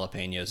there's some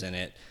jalapenos in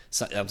it.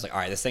 So I was like, all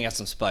right, this thing has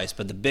some spice.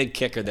 But the big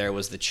kicker there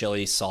was the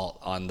chili salt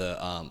on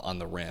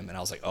the rim, and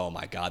I was like, oh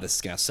my god, this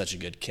is gonna have such a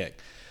good kick.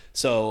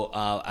 So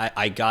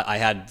I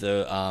had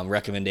the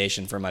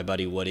recommendation from my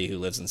buddy Woody who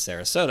lives in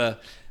Sarasota.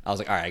 I was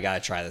like, all right, I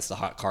gotta try this, the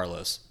Hot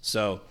Carlos.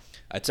 So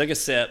I took a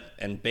sip,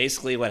 and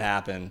basically what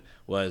happened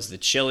was the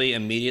chili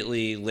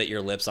immediately lit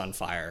your lips on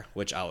fire,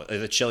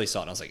 the chili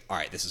salt. And I was like, all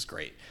right, this is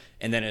great.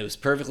 And then it was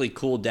perfectly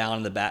cooled down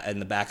in the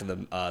back of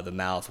the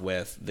mouth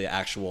with the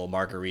actual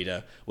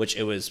margarita, which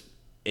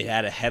it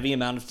had a heavy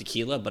amount of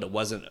tequila, but it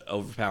wasn't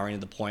overpowering to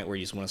the point where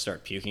you just want to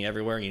start puking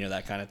everywhere. You know,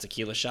 that kind of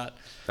tequila shot.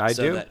 I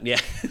do.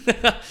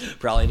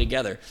 Probably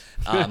together.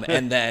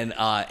 And then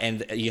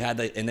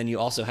you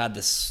also had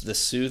the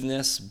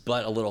soothness,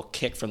 but a little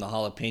kick from the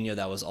jalapeno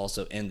that was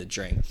also in the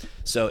drink.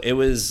 So it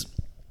was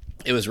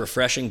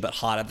refreshing but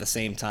hot at the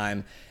same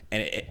time.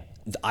 And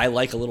I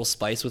like a little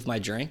spice with my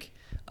drink.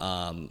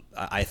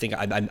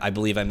 I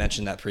believe I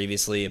mentioned that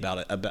previously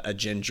about a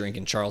gin drink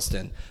in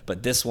Charleston,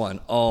 but this one,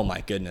 oh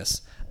my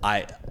goodness,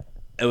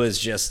 it was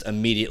just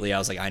immediately I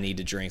was like, I need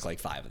to drink like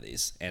 5 of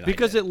these, and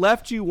because it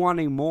left you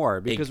wanting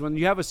more. Because when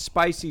you have a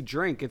spicy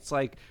drink, it's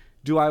like,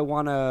 do I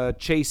want to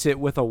chase it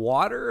with a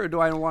water, or do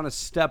I want to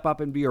step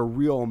up and be a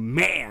real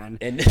man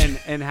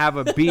and have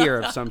a beer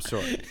of some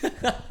sort?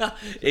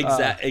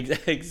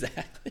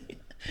 Exactly.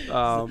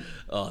 Oh,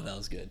 that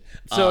was good.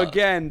 So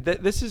again,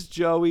 this is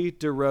Joey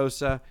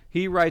DeRosa.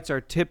 He writes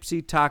our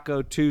Tipsy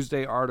Taco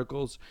Tuesday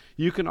articles.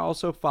 You can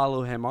also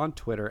follow him on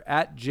Twitter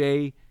at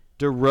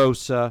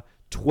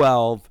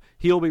JDeRosa12.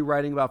 He'll be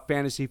writing about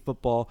fantasy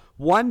football.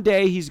 One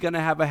day he's going to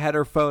have a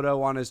header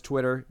photo on his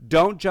Twitter.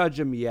 Don't judge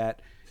him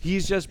yet.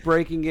 He's just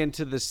breaking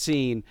into the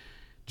scene.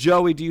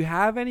 Joey, do you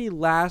have any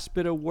last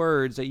bit of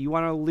words that you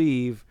want to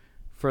leave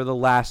for the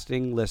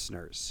lasting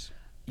listeners?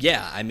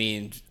 Yeah, I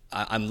mean,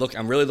 I'm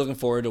really looking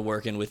forward to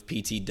working with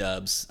PT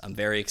Dubs. I'm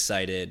very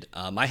excited.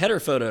 My header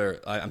photo,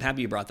 I'm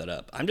happy you brought that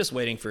up. I'm just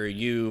waiting for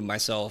you,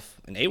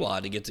 myself, and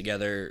AWOD to get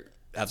together,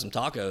 have some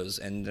tacos,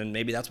 and then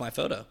maybe that's my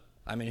photo.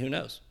 I mean, who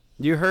knows?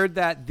 You heard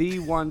that, the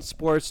one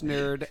sports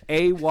nerd,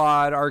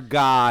 AWOD, our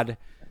god.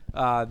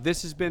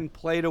 This has been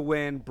Play to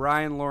Win.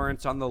 Brian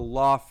Lawrence on the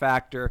Law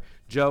Factor.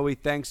 Joey,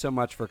 thanks so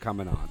much for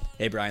coming on.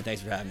 Hey, Brian,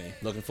 thanks for having me.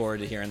 Looking forward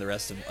to hearing the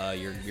rest of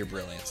your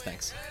brilliance.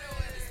 Thanks.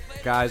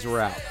 Guys,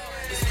 we're out.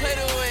 Let's play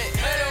to win.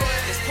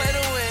 Let's play to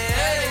win.